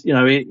seriousness,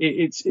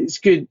 it's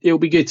good. It'll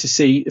be good to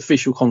see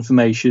official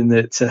confirmation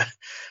that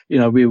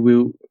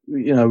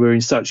we're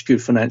in such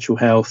good financial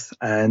health,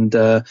 and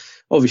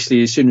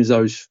obviously as soon as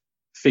those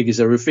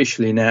figures are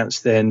officially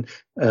announced, then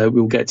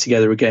we'll get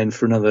together again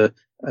for another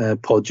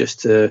pod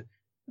just to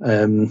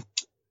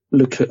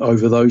look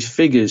over those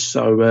figures.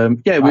 So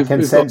I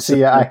can sense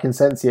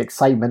the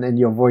excitement in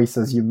your voice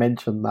as you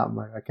mentioned that,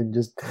 Mo. I can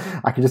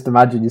just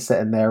imagine you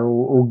sitting there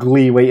all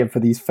glee waiting for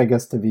these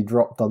figures to be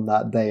dropped on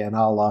that day, and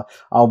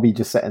I'll be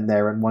just sitting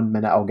there, and 1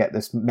 minute I'll get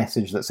this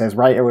message that says,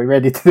 right, are we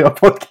ready to do a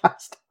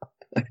podcast?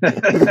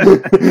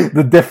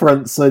 The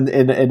difference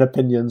in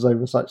opinions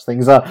over such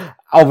things.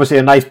 Obviously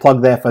a nice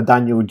plug there for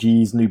Daniel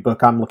G's new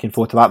book. I'm looking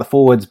forward to that. The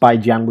Forwards by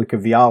Gianluca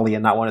Vialli,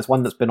 and that one is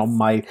one that's been on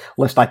my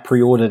list. I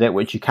pre-ordered it,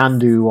 which you can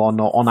do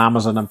on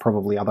Amazon and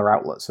probably other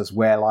outlets as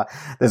well.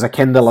 There's a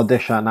Kindle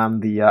edition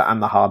and the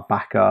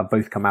hardback.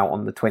 Both come out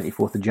on the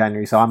 24th of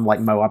January. So I'm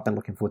like Mo, I've been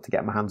looking forward to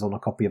getting my hands on a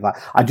copy of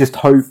that. I just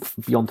hope,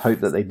 beyond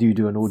hope, that they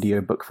do an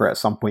audio book for it at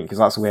some point, because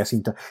that's the way I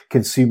seem to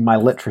consume my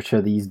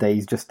literature these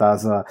days, just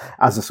as a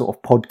sort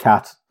of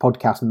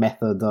podcast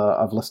method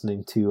of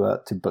listening to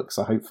books.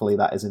 So hopefully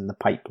that is in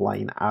the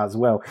pipeline as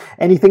well.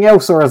 Anything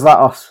else, or is that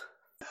us?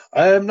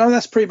 No,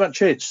 that's pretty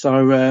much it.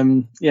 So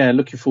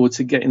looking forward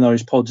to getting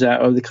those pods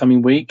out over the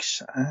coming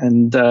weeks.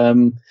 And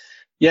the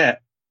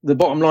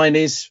bottom line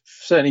is,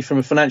 certainly from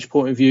a financial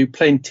point of view,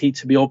 plenty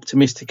to be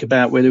optimistic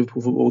about where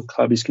Liverpool Football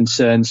Club is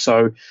concerned.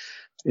 So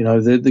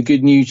the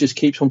good news just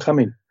keeps on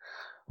coming.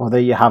 Well, there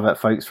you have it,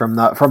 folks, from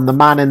the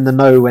man in the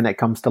know when it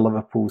comes to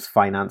Liverpool's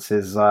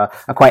finances. A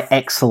quite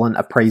excellent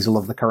appraisal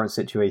of the current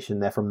situation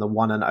there from the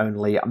one and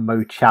only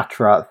Mo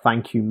Chatra.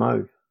 Thank you,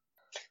 Mo.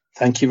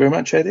 Thank you very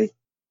much, Eddie.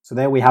 So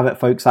there we have it,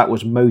 folks. That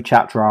was Mo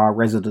Chatra, our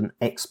resident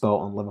expert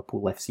on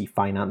Liverpool FC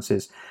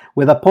finances,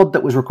 with a pod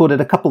that was recorded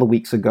a couple of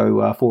weeks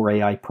ago for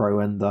AI Pro,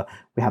 and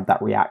we had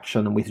that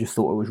reaction, and we just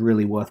thought it was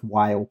really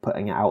worthwhile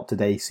putting it out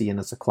today, seeing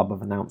as the club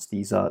have announced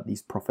these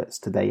profits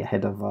today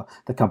ahead of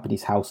the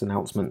company's house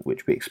announcement,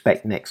 which we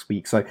expect next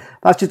week. So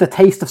that's just a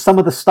taste of some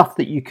of the stuff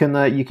that you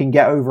can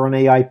get over on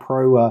AI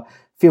Pro.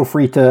 Feel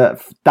free to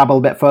dabble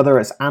a bit further.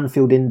 It's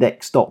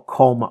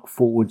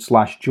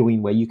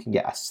AnfieldIndex.com/join, where you can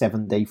get a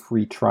 7-day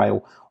free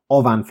trial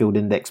of Anfield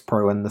Index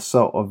Pro, and the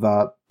sort of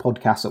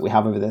podcasts that we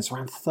have over there. It's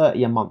around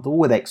 30 a month, all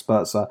with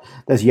experts.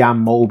 There's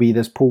Jan Molby,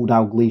 there's Paul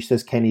Dalgleish,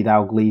 there's Kenny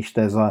Dalgleish,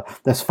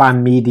 there's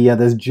fan media,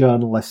 there's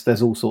journalists,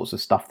 there's all sorts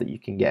of stuff that you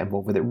can get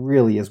involved with. It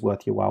really is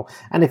worth your while.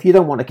 And if you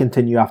don't want to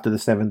continue after the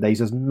 7 days,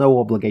 there's no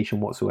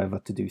obligation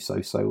whatsoever to do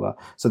so. So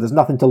there's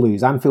nothing to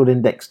lose.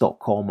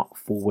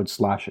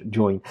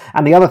 AnfieldIndex.com/join.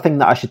 And the other thing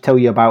that I should tell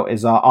you about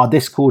is our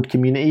Discord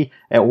community.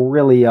 It will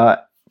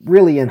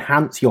really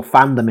enhance your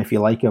fandom, if you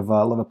like, of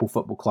Liverpool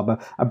Football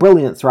Club. A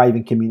brilliant,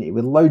 thriving community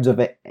with loads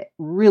of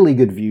really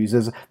good views.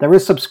 There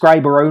is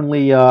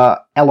subscriber-only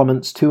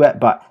elements to it,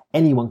 but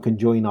anyone can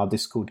join our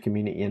Discord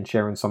community and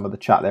share in some of the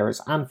chat there.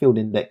 It's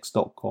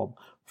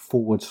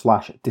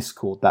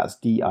AnfieldIndex.com/Discord. That's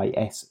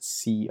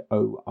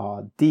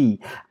DISCORD.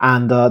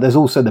 And there's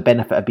also the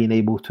benefit of being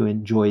able to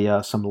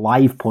enjoy some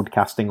live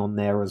podcasting on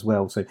there as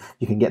well. So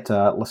you can get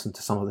to listen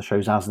to some of the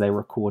shows as they're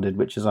recorded,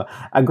 which is a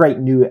great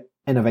new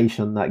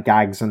innovation that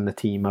Gags and the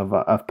team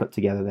have put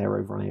together there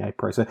over on AI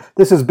Pro. So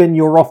this has been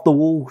your Off the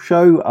Wall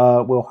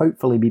show. We'll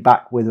hopefully be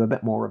back with a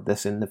bit more of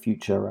this in the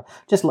future.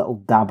 Just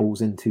little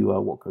dabbles into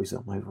what goes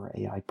on over at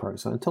AI Pro.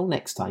 So until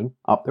next time,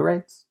 up the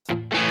Reds.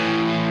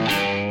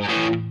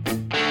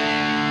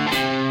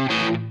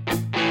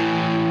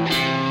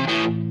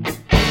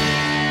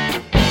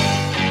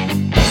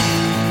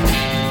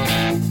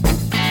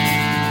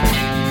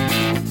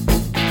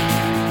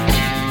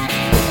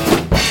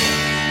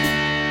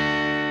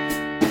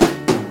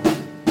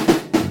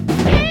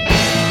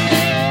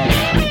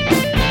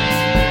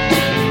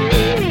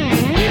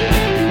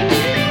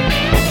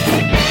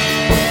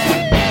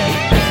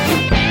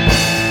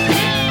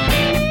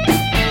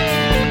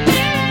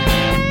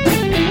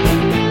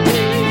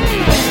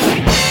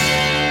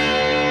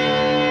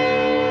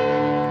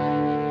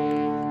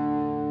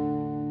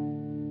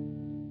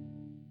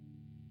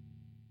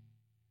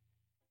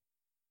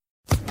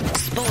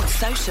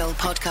 Social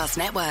Podcast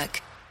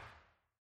Network.